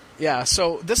 Yeah,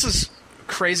 so this is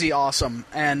crazy awesome,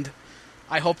 and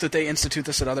I hope that they institute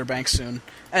this at other banks soon.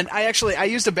 And I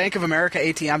used a Bank of America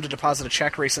ATM to deposit a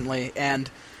check recently,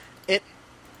 and it,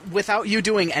 without you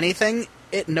doing anything,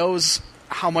 it knows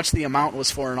how much the amount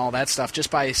was for and all that stuff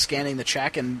just by scanning the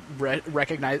check and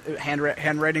recognize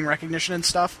handwriting recognition and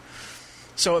stuff.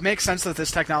 So it makes sense that this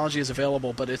technology is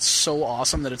available, but it's so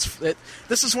awesome that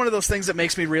this is one of those things that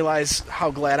makes me realize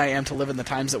how glad I am to live in the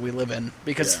times that we live in,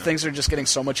 because things are just getting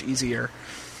so much easier.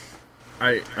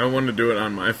 I want to do it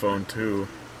on my phone, too,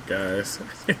 guys.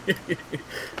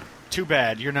 Too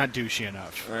bad you're not douchey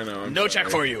enough. I know. No check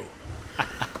for you. All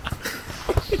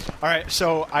right,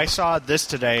 so I saw this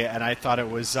today, and I thought it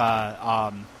was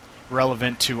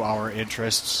relevant to our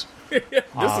interests.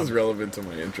 This is relevant to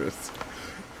my interests.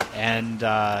 And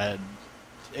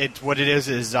what it is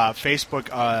Facebook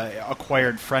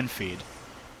acquired FriendFeed.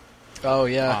 Oh,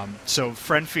 yeah. So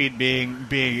FriendFeed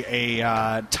being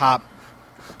a top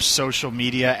social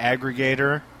media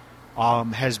aggregator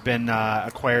has been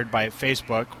acquired by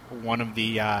Facebook, one of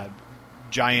the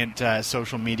giant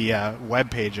social media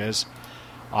web pages.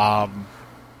 And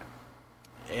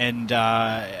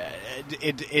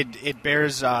it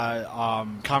bears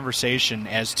conversation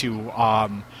as to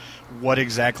what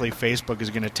exactly Facebook is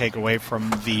going to take away from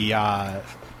the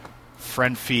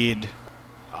friend feed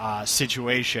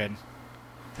situation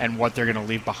and what they're going to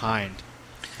leave behind.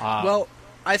 Well,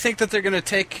 I think that they're going to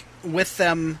take with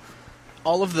them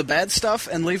all of the bad stuff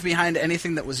and leave behind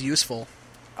anything that was useful.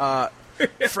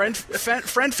 Friend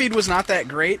feed was not that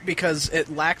great because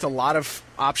it lacked a lot of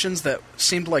options that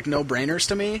seemed like no-brainers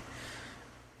to me.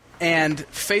 And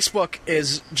Facebook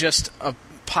is just a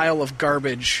pile of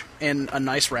garbage in a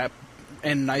nice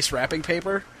wrapping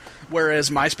paper,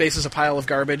 whereas MySpace is a pile of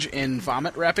garbage in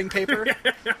vomit wrapping paper.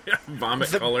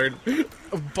 Vomit-colored.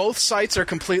 Both sites are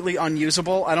completely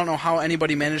unusable. I don't know how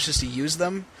anybody manages to use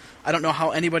them. I don't know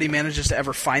how anybody manages to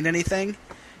ever find anything.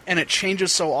 And it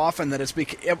changes so often that it's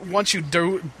once you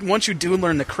do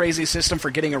learn the crazy system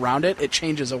for getting around it, it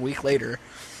changes a week later.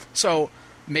 So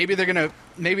maybe they're gonna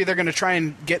try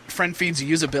and get FriendFeed's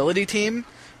usability team,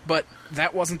 but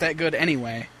that wasn't that good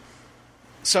anyway.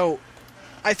 So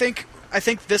I think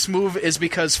this move is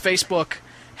because Facebook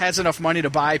has enough money to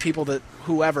buy people that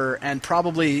whoever, and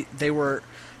probably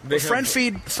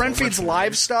FriendFeed's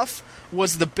live stuff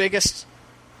was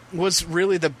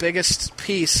really the biggest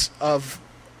piece of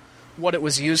what it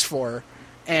was used for.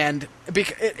 And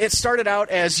it started out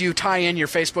as you tie in your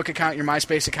Facebook account, your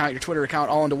MySpace account, your Twitter account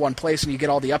all into one place, and you get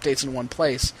all the updates in one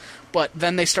place. But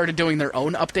then they started doing their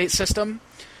own update system.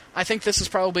 I think this is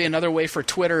probably another way for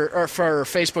Twitter or for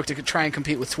Facebook to try and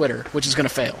compete with Twitter, which is going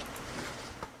to fail.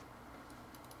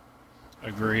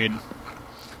 Agreed.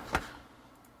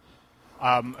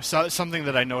 So something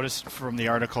that I noticed from the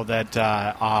article that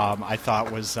I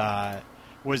thought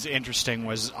was interesting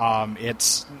was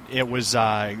it was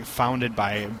founded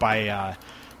by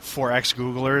 4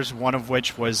 ex-Googlers, one of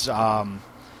which was Paul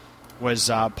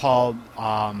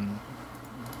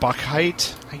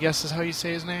Buchheit, I guess is how you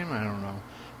say his name. I don't know,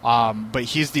 but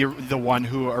he's the one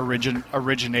who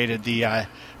originated the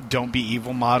 "Don't be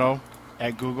evil" motto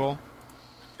at Google.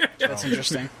 That's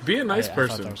interesting. Be a nice I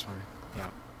person. thought that was funny. Yeah.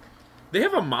 They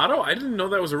have a motto? I didn't know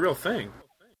that was a real thing.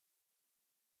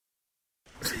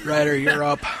 Ryder, you're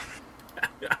up.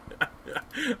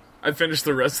 I finished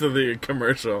the rest of the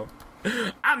commercial.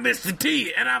 I'm Mr.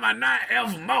 T, and I'm a night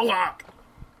elf mohawk.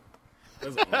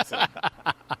 That's awesome.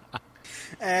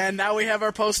 And now we have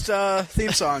our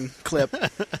post-theme song clip.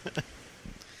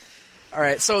 All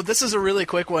right, so this is a really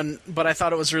quick one, but I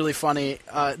thought it was really funny.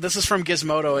 This is from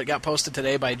Gizmodo. It got posted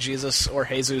today by Jesus or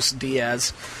Jesus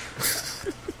Diaz.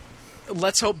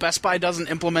 Let's hope Best Buy doesn't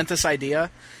implement this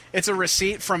idea. It's a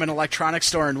receipt from an electronics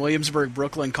store in Williamsburg,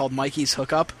 Brooklyn called Mikey's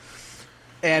Hookup.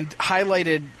 And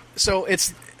highlighted, so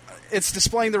it's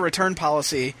displaying the return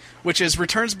policy, which is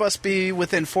returns must be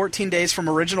within 14 days from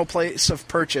original place of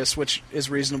purchase, which is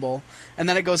reasonable. And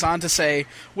then it goes on to say,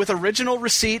 with original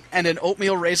receipt and an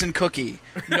oatmeal raisin cookie,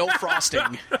 no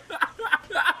frosting.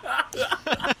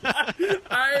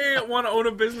 I want to own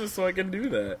a business so I can do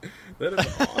that. That is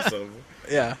awesome.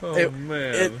 Yeah. Oh,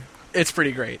 man. It's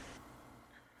pretty great.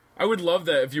 I would love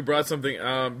that if you brought something.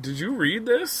 Did you read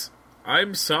this?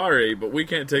 I'm sorry, but we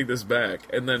can't take this back.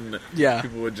 And then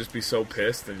people would just be so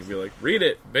pissed, and you'd be like, read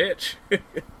it, bitch.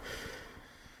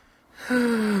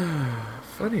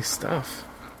 Funny stuff.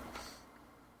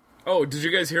 Oh, did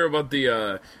you guys hear about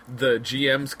the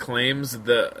GM's claims,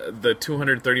 the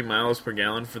 230 miles per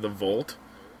gallon for the Volt?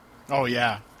 Oh,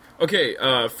 yeah. Okay,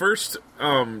 first,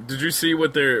 did you see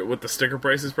what the sticker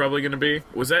price is probably going to be?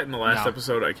 Was that in the last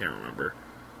episode? I can't remember.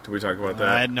 Did we talk about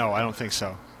that? No, I don't think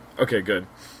so. Okay, good.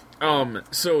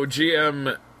 So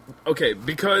GM, okay,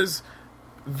 because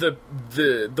the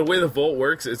way the Volt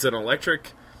works, it's an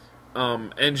electric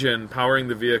engine powering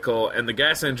the vehicle, and the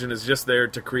gas engine is just there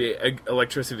to create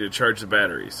electricity to charge the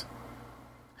batteries.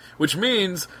 Which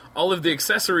means all of the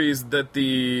accessories that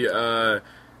the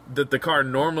car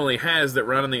normally has that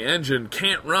run on the engine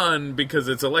can't run because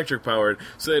it's electric powered.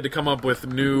 So they had to come up with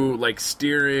new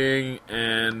steering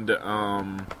and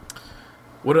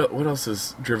what else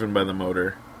is driven by the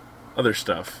motor? Other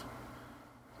stuff.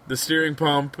 The steering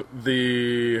pump,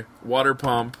 the water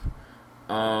pump.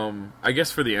 I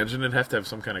guess for the engine it'd have to have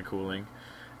some kind of cooling.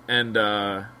 And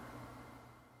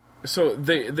so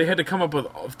they had to come up with,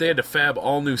 they had to fab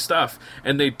all new stuff,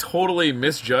 and they totally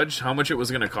misjudged how much it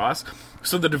was going to cost.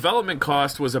 So the development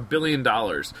cost was $1 billion,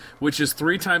 which is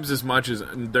 3 times as much as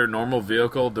their normal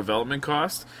vehicle development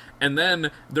cost. And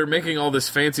then they're making all this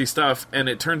fancy stuff, and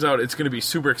it turns out it's going to be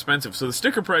super expensive. So the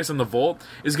sticker price on the Volt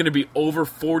is going to be over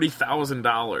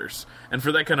 $40,000. And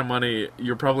for that kind of money,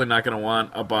 you're probably not going to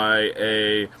want to buy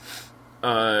a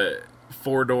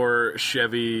 4-door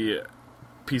Chevy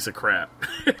piece of crap,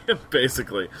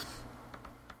 basically.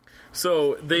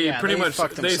 So they pretty much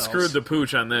screwed the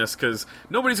pooch on this, because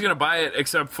nobody's going to buy it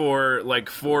except for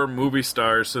 4 movie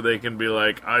stars, so they can be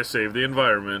like, I saved the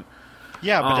environment.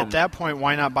 Yeah, but at that point,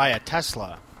 why not buy a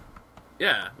Tesla?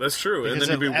 Yeah, that's true. Because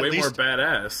and then you'd be way more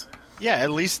badass. Yeah, at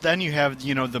least then you have,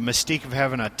 the mystique of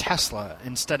having a Tesla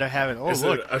instead of having,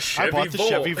 look, a Chevy I bought the Volt.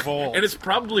 Chevy Volt. And it's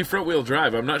probably front-wheel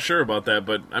drive. I'm not sure about that,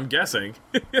 but I'm guessing.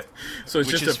 So it's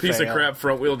just a piece of crap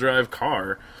front-wheel drive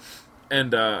car.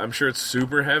 And I'm sure it's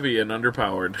super heavy and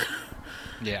underpowered.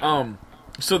 Yeah.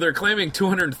 So they're claiming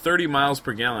 230 miles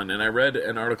per gallon, and I read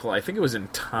an article, I think it was in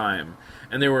Time,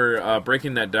 and they were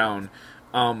breaking that down.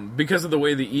 Because of the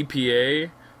way the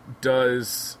EPA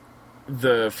does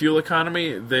the fuel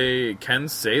economy, they can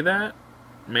say that,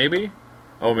 maybe?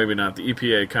 Oh, maybe not. The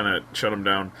EPA kind of shut them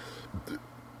down.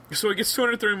 So it gets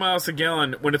 230 miles a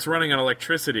gallon when it's running on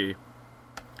electricity,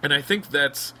 and I think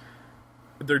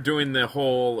they're doing the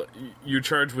whole, you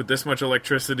charge with this much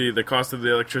electricity, the cost of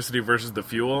the electricity versus the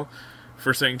fuel,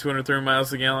 for saying 230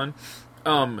 miles a gallon.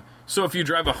 So if you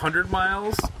drive 100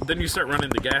 miles, then you start running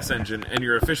the gas engine, and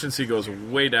your efficiency goes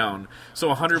way down. So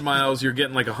 100 miles, you're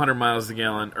getting 100 miles a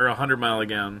gallon, or 100 mile a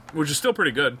gallon, which is still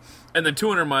pretty good. And then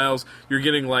 200 miles, you're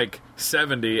getting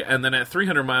 70, and then at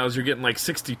 300 miles, you're getting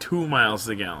 62 miles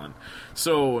a gallon.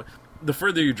 So the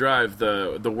further you drive,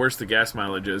 the worse the gas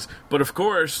mileage is. But of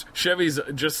course, Chevy's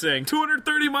just saying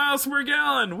 230 miles per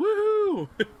gallon, woohoo!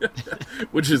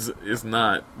 Which is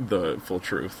not the full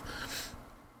truth.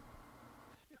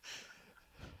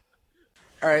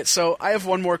 All right, so I have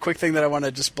one more quick thing that I want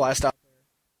to just blast out.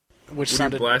 What are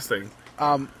you blasting?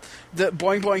 The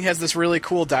Boing Boing has this really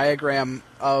cool diagram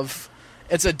of...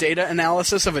 It's a data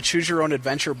analysis of a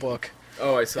choose-your-own-adventure book.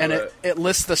 Oh, I saw and that. it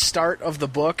lists the start of the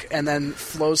book and then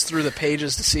flows through the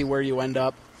pages to see where you end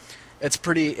up. It's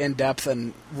pretty in-depth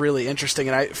and really interesting.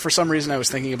 And for some reason, I was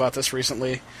thinking about this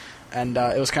recently, and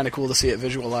it was kind of cool to see it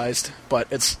visualized. But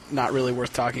it's not really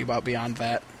worth talking about beyond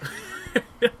that.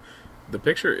 The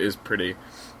picture is pretty.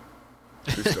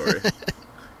 True story.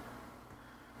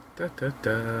 Da da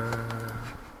da.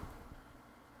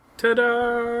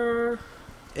 Ta-da!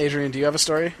 Adrian, do you have a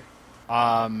story?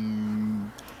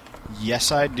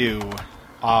 Yes, I do.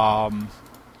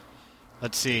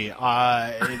 Let's see.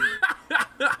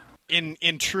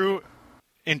 In true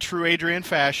Adrian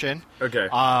fashion. Okay.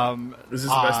 Is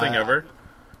this the best thing ever?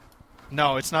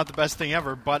 No, it's not the best thing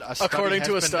ever. But a study According has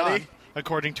to a been study? done.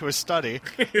 According to a study,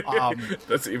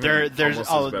 That's even there's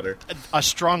almost as better. a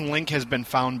strong link has been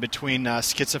found between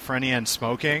schizophrenia and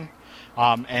smoking.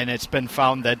 And it's been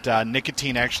found that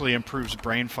nicotine actually improves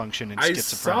brain function in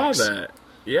schizophrenics. I saw that.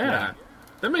 Yeah.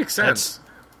 That makes sense.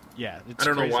 It's I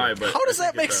don't crazy. know why, but How does I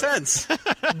that think make sense?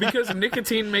 Because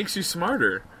nicotine makes you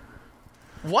smarter.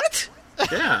 What?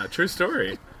 Yeah, true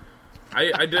story.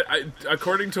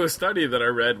 According to a study that I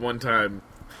read one time.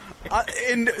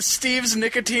 In Steve's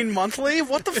Nicotine Monthly?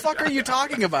 What the fuck are you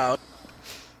talking about?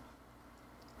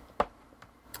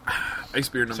 Ice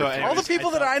beer number So, 2. All the people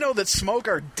that I know that smoke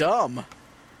are dumb.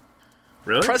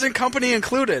 Really? Present company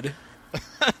included.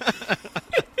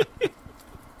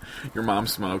 Your mom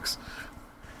smokes.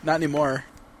 Not anymore.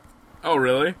 Oh,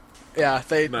 really? Yeah,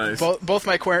 they Nice. both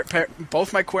my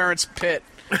parents pit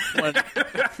when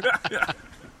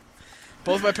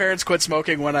both my parents quit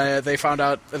smoking when they found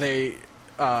out they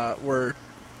were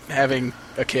having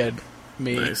a kid.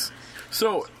 Me. Nice.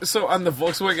 So on the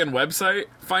Volkswagen website,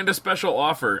 find a special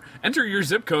offer. Enter your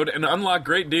zip code and unlock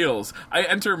great deals. I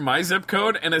enter my zip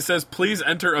code and it says, please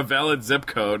enter a valid zip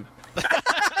code.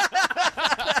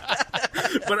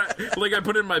 But I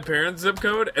put in my parents' zip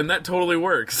code and that totally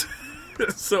works.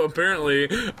 So apparently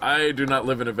I do not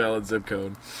live in a valid zip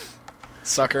code.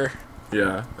 Sucker.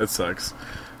 Yeah, that sucks.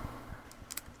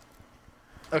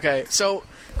 Okay, so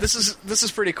this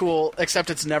is pretty cool, except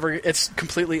it's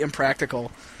completely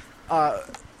impractical.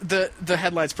 The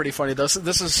headline's pretty funny though. So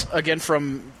this is again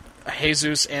from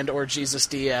Jesus or Jesus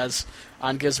Diaz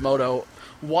on Gizmodo.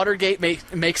 Watergate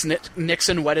makes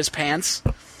Nixon wet his pants,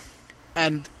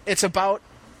 and it's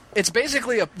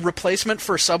basically a replacement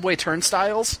for subway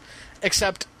turnstiles,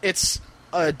 except it's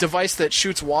a device that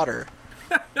shoots water,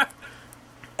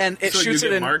 and it So shoots you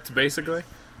it get in. marked, basically?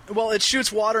 Well, it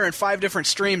shoots water in 5 different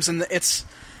streams, and it's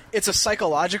a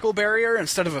psychological barrier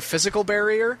instead of a physical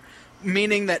barrier,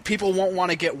 meaning that people won't want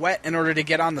to get wet in order to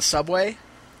get on the subway.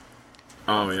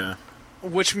 Oh, yeah.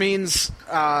 Which means,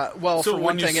 So for one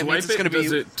when you thing, it means swipe it's going to be...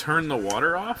 does it turn the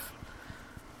water off?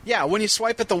 Yeah, when you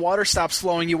swipe it, the water stops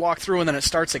flowing, you walk through, and then it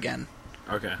starts again.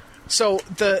 Okay. So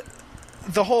the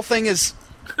whole thing is...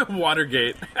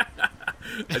 Watergate.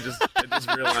 I just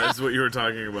realized what you were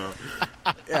talking about.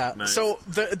 Yeah. Nice. So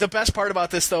the best part about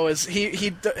this though is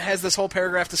he has this whole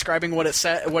paragraph describing what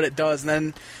it does, and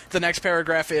then the next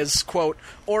paragraph is quote,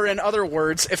 or in other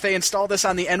words, if they install this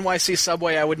on the NYC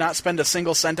subway, I would not spend a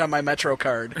single cent on my Metro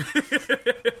card.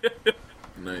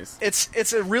 Nice.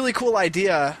 It's a really cool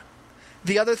idea.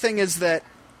 The other thing is that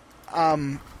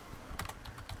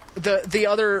the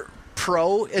other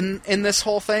pro in this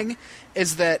whole thing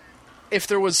is that if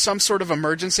there was some sort of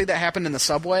emergency that happened in the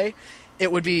subway,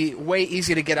 it would be way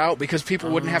easy to get out because people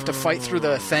wouldn't have to fight through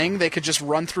the thing. They could just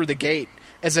run through the gate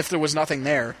as if there was nothing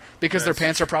there because their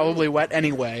pants are probably wet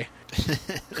anyway.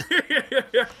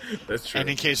 That's true. And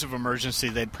in case of emergency,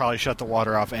 they'd probably shut the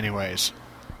water off anyways.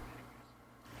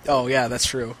 Oh, yeah, that's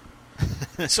true.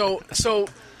 It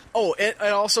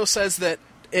also says that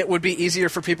it would be easier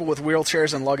for people with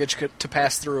wheelchairs and luggage to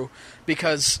pass through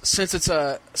because since it's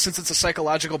a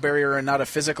psychological barrier and not a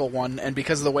physical one, and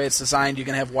because of the way it's designed, you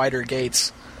can have wider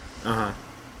gates. Uh-huh.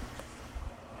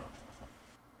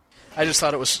 I just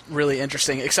thought it was really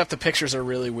interesting, except the pictures are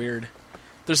really weird.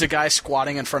 There's a guy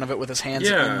squatting in front of it with his hands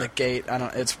in the gate.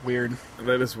 It's weird.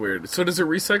 That is weird. So does it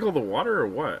recycle the water or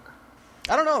what?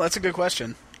 I don't know. That's a good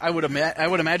question. I would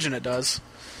imagine it does.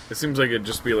 It seems like it'd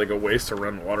just be like a waste to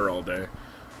run water all day.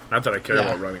 Not that I care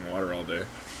about running water all day.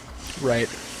 Right.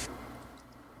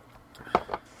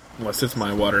 Unless it's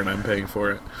my water and I'm paying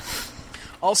for it.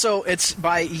 Also, it's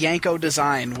by Yanko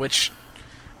Design, which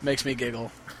makes me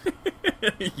giggle.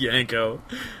 Yanko.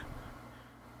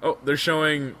 Oh, they're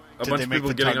showing a bunch of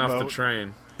people getting off the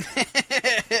train.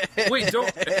 Wait,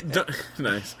 don't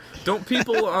nice. Don't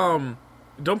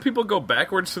people go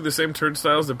backwards through the same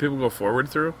turnstiles that people go forward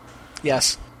through?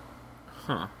 Yes.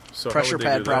 Huh. So how Pressure would they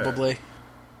pad, do that? probably.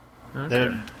 Okay.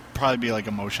 There'd probably be like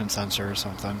a motion sensor or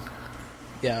something.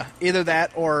 Yeah. Either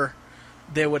that or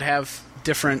they would have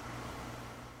different...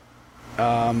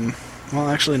 well,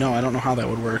 actually, no. I don't know how that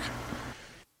would work.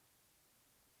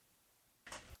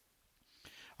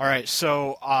 All right,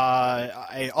 so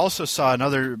I also saw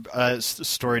another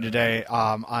story today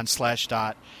on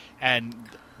Slashdot, and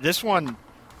this one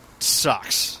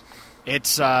sucks.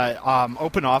 It's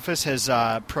Open Office has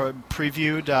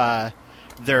previewed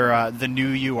the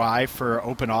new UI for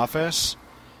Open Office,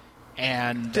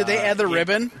 and Did they add the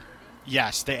ribbon?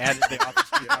 Yes, they added the Office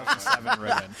 2007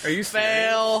 ribbon. Are you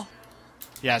Fail.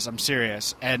 Yes, I'm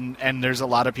serious, and there's a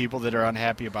lot of people that are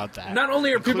unhappy about that. Not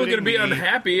only are people going to be including me.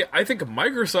 unhappy, I think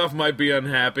Microsoft might be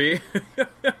unhappy.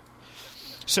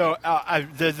 So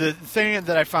the thing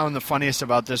that I found the funniest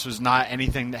about this was not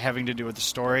anything having to do with the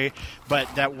story,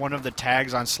 but that one of the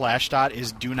tags on Slashdot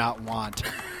is "Do not want."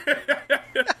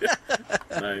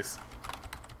 Nice.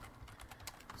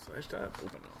 Slashdot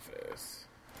Open Office.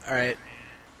 All right.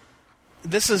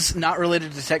 This is not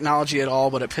related to technology at all,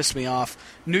 but it pissed me off.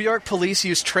 New York police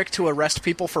use trick to arrest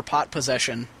people for pot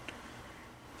possession.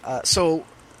 So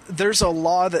there's a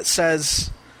law that says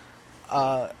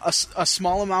a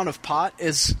small amount of pot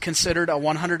is considered a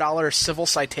 $100 civil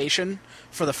citation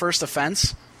for the first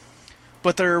offense.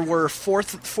 But there were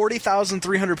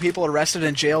 40,300 people arrested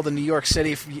and jailed in New York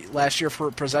City last year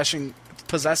for possessing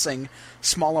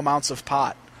small amounts of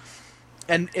pot.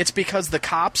 And it's because the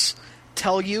cops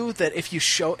tell you that if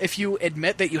you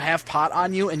admit that you have pot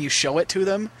on you and you show it to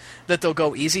them, that they'll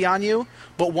go easy on you.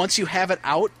 But once you have it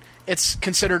out, it's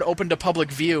considered open to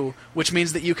public view, which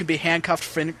means that you can be handcuffed,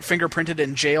 fingerprinted,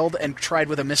 and jailed and tried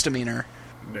with a misdemeanor.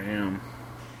 Damn.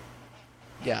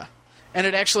 Yeah. And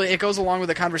it goes along with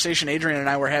the conversation Adrian and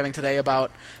I were having today about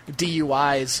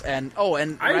DUIs and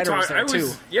Ryder was there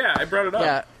too. Yeah, I brought it up.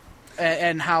 Yeah.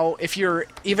 And how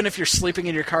even if you're sleeping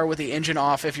in your car with the engine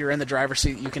off, if you're in the driver's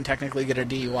seat, you can technically get a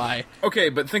DUI. Okay,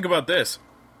 but think about this.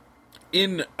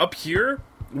 Up here,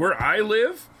 where I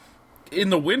live, in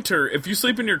the winter, if you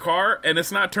sleep in your car and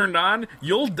it's not turned on,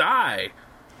 you'll die.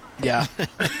 Yeah.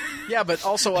 Yeah, but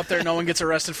also up there, no one gets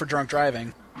arrested for drunk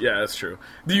driving. Yeah, that's true.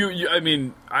 I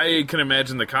mean, I can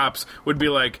imagine the cops would be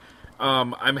like,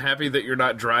 I'm happy that you're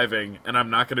not driving, and I'm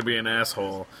not going to be an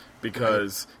asshole,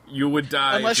 because you would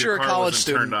die unless if your you're a car college wasn't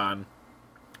student. turned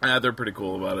on. They're pretty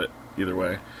cool about it, either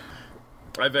way.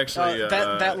 I've actually...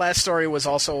 that last story was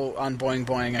also on Boing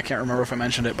Boing. I can't remember if I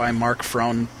mentioned it, by Mark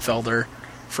Frauenfelder.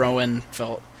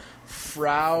 Frauenfelder.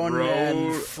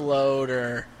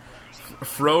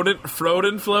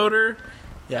 Frodenfloater?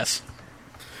 Yes.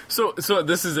 So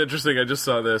this is interesting. I just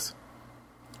saw this.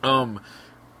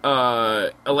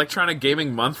 Electronic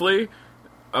Gaming Monthly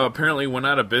apparently went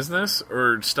out of business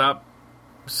or stopped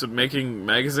making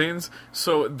magazines.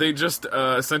 So they just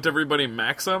sent everybody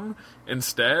Maxim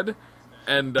instead.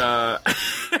 And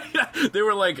they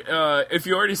were like, if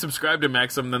you already subscribe to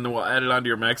Maxim, then we'll add it onto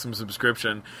your Maxim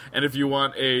subscription. And if you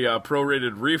want a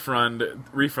prorated refund,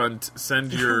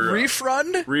 send your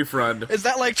refund. Is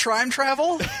that like Time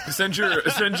Travel? Send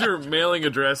your mailing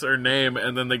address or name,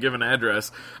 and then they give an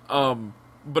address.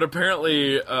 But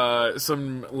apparently,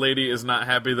 some lady is not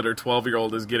happy that her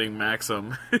 12-year-old is getting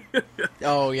Maxim.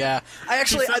 Oh, yeah. I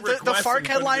actually, the FARC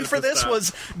headline for this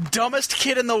was, dumbest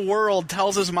kid in the world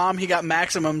tells his mom he got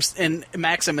Maxim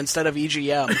instead of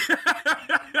EGM.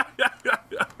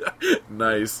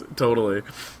 Nice. Totally.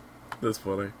 That's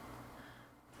funny.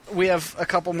 We have a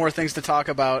couple more things to talk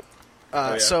about.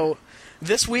 So,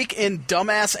 this week in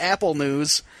dumbass Apple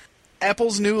news,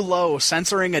 Apple's new low,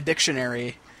 censoring a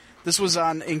dictionary. This was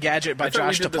on Engadget by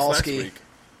Josh Topolsky.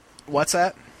 What's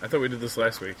that? I thought we did this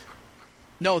last week.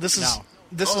 No, this is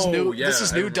new. Yeah, this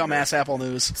is new dumbass Apple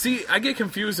news. See, I get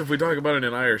confused if we talk about it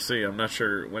in IRC. I'm not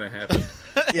sure when it happened.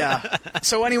 Yeah.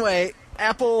 So anyway,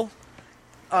 Apple,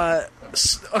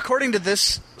 according to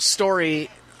this story,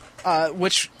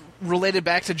 which related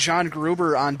back to John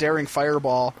Gruber on Daring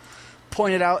Fireball,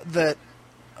 pointed out that,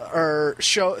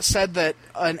 said that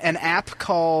an app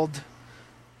called,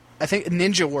 I think,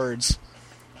 Ninja Words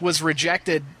was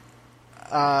rejected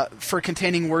for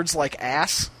containing words like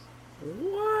ass.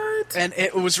 What? And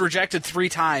it was rejected 3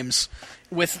 times.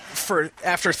 In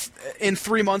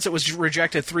 3 months, it was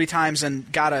rejected 3 times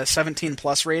and got a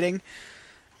 17+ rating.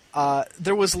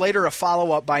 There was later a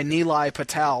follow-up by Nilay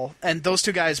Patel, and those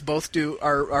two guys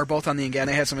are both on the Engadget.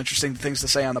 They had some interesting things to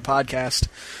say on the podcast.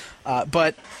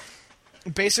 But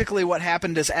basically what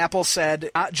happened is Apple said,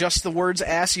 not just the words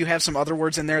ass, you have some other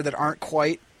words in there that aren't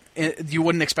quite, you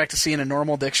wouldn't expect to see in a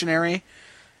normal dictionary.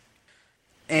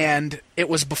 and it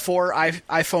was before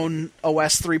iPhone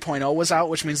OS 3.0 was out,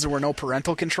 which means there were no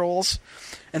parental controls.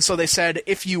 And so they said,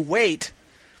 if you wait,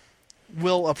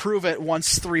 we'll approve it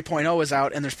once 3.0 is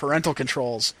out and there's parental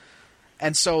controls.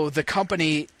 And so the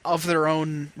company, of their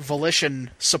own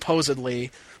volition, supposedly,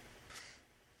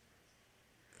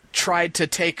 tried to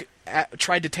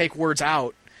take words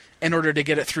out in order to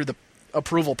get it through the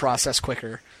approval process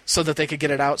quicker, so that they could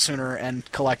get it out sooner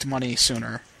and collect money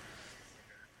sooner.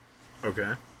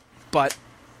 Okay. But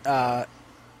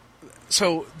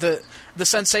so the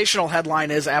sensational headline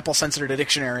is Apple censored a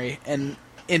dictionary, and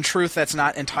in truth, that's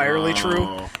not entirely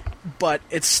true, but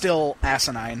it's still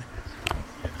asinine.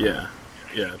 Yeah.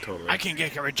 Yeah, totally. I can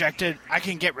get rejected. I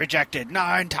can get rejected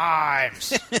 9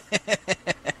 times.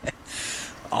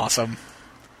 Awesome.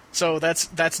 So that's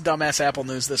dumbass Apple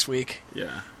news this week.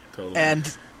 Yeah, totally.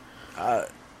 And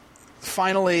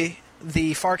finally,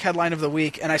 the FARC headline of the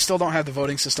week, and I still don't have the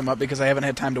voting system up because I haven't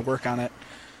had time to work on it.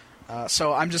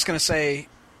 So I'm just going to say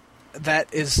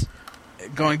that is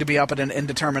going to be up at an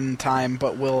indeterminate time,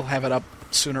 but we'll have it up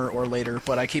sooner or later.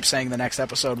 But I keep saying the next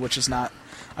episode, which is not...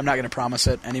 I'm not going to promise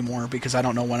it anymore because I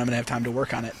don't know when I'm going to have time to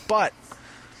work on it. But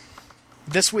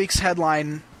this week's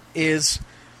headline is,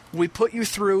 we put you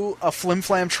through a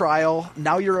flim-flam trial,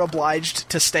 now you're obliged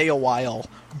to stay a while.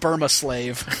 Burma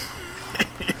slave.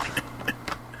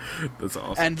 That's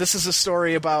awesome. And this is a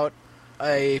story about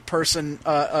a person,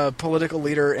 a political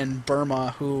leader in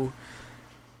Burma who...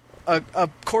 A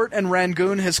court in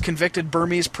Rangoon has convicted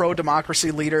Burmese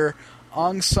pro-democracy leader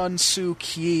Aung San Suu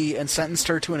Kyi and sentenced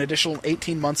her to an additional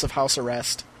 18 months of house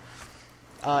arrest.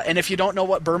 And if you don't know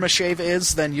what Burma Shave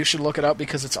is, then you should look it up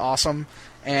because it's awesome.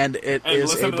 And it and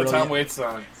is listen a to the brilliant... Tom Waits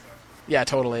song. Yeah,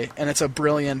 totally. And it's a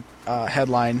brilliant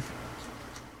headline.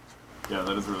 Yeah,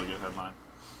 that is a really good headline.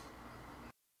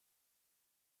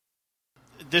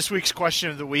 This week's question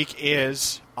of the week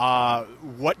is,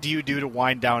 what do you do to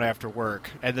wind down after work?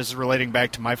 And this is relating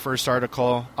back to my first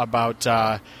article about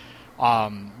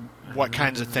what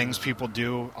kinds of things people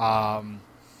do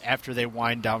after they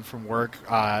wind down from work,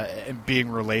 and being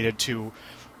related to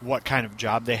what kind of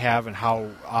job they have and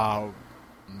how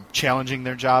challenging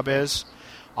their job is.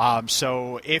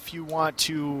 So if you want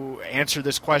to answer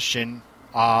this question,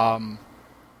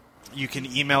 you can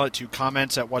email it to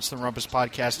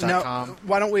comments@whatstherumpuspodcast.com. Now,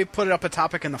 why don't we put it up a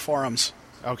topic in the forums?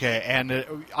 Okay,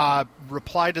 and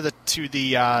reply to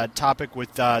the topic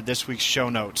with this week's show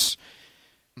notes.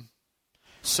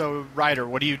 So, Ryder,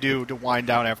 what do you do to wind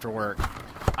down after work?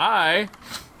 I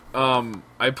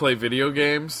play video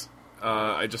games.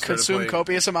 I just started Consume playing,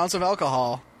 copious amounts of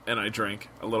alcohol. and I drink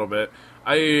a little bit.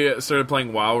 I started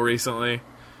playing WoW recently.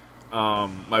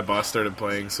 My boss started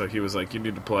playing, so he was like, "You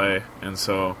need to play," and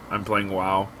so I'm playing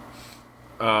WoW.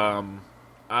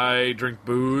 I drink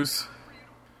booze,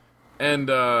 and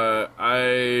I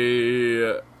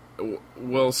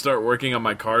will start working on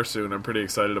my car soon. I'm pretty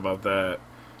excited about that.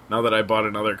 Now that I bought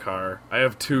another car, I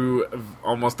have 2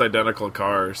 almost identical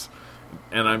cars,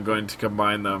 and I'm going to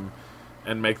combine them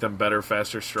and make them better,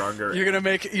 faster, stronger. You're gonna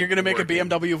make a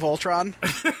BMW Voltron.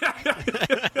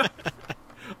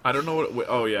 I don't know what.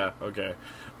 Oh yeah, okay.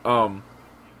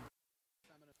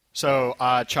 So,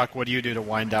 Chuck, what do you do to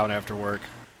wind down after work?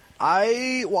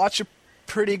 I watch a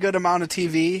pretty good amount of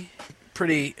TV.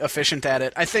 Pretty efficient at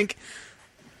it. I think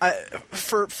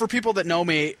for people that know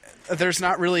me, there's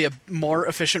not really a more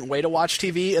efficient way to watch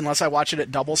TV unless I watch it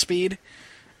at double speed.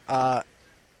 But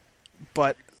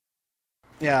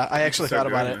yeah, I actually thought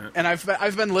about it, and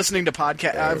I've been listening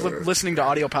to listening to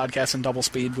audio podcasts in double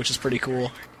speed, which is pretty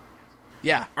cool.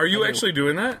 Yeah. Are you actually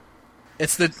doing that?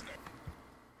 It's the...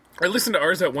 I listened to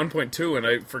ours at 1.2, and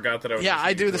I forgot that I was... Yeah,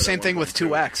 I do the same thing with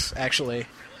 2X, actually.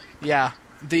 Yeah.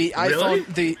 The Really?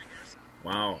 iPhone...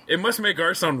 Wow. It must make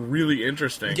ours sound really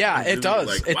interesting. Yeah, it does.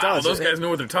 Like, It wow, does. those guys know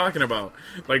what they're talking about.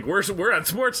 Like, we're on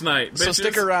sports night, bitches. So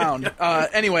stick around.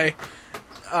 Anyway,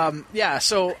 yeah,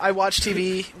 so I watch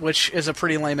TV, which is a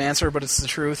pretty lame answer, but it's the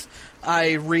truth.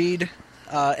 I read...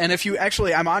 and if you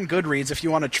actually, I'm on Goodreads. If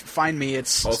you want to find me,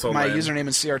 it's also my lame. username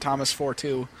is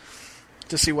crthomas42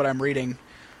 to see what I'm reading.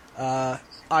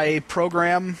 I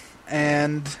program,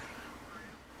 and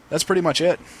that's pretty much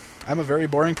it. I'm a very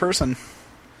boring person.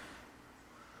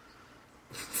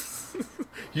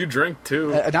 You drink,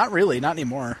 too. Not really, not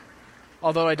anymore.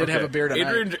 Although I did have a beer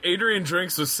tonight. Adrian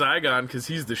drinks with Saigon because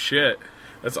he's the shit.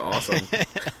 That's awesome.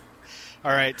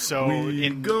 All right, so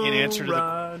in answer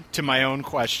to my own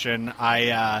question,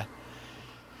 the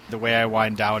way I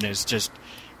wind down is just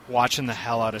watching the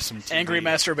hell out of some TV. Angry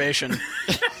masturbation.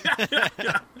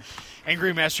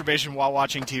 Angry masturbation while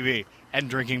watching TV and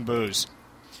drinking booze.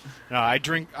 No, I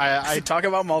drink. I Talk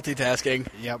about multitasking.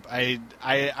 Yep,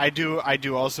 I do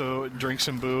also drink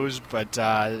some booze, but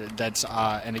that's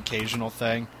an occasional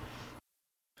thing.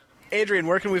 Adrian,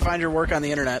 where can we find your work on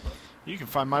the internet? You can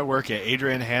find my work at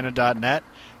adrianhanna.net.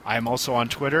 I am also on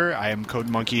Twitter. I am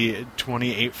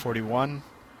CodeMonkey2841.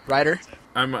 Ryder?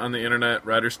 I'm on the internet,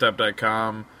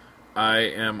 riderstep.com. I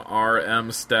am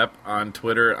rmstep on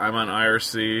Twitter. I'm on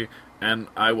IRC, and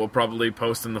I will probably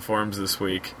post in the forums this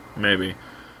week. Maybe.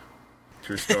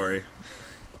 True story.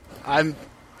 I'm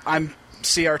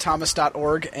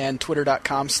crthomas.org and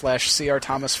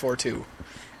twitter.com/crthomas42.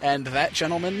 And that,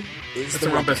 gentleman, is It's the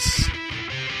a rumpus.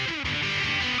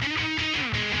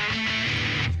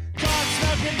 Caught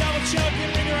smoking, double choking,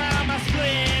 linger around my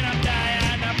spleen. I'm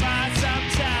dying to buy some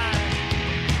time.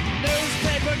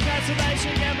 Newspaper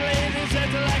conservation, can't believe this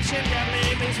election, can't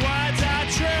believe these words are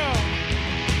true.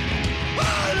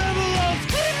 All over those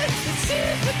kids, it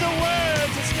seems that the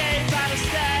words escape out of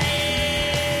state.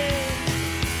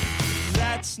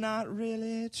 That's not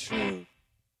really true.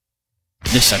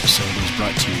 This episode is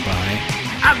brought to you by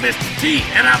I'm Mr. T,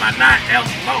 and I'm a night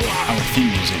elf mower. our theme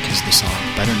music is the song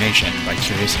Better Nation by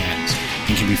Curious Hands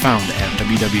and can be found at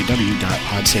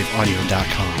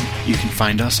www.podsafeaudio.com. You can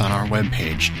find us on our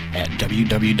webpage at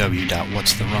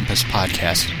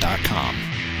www.whatstherumpuspodcast.com.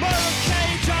 Moral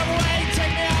cage, drive away,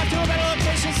 take me out to a better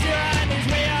location, steer on these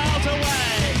wheels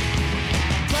away.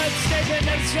 Footsteps in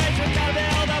demonstration, gotta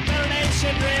build a better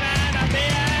nation, dreaming of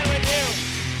being with you.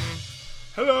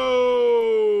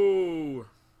 Hello!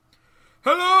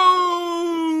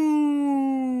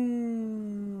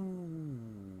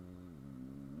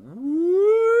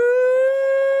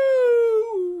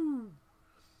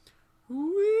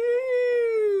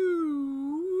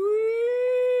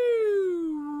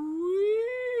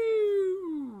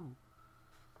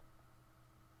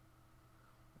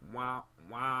 Wah,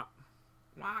 wah,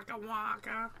 waka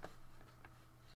waka.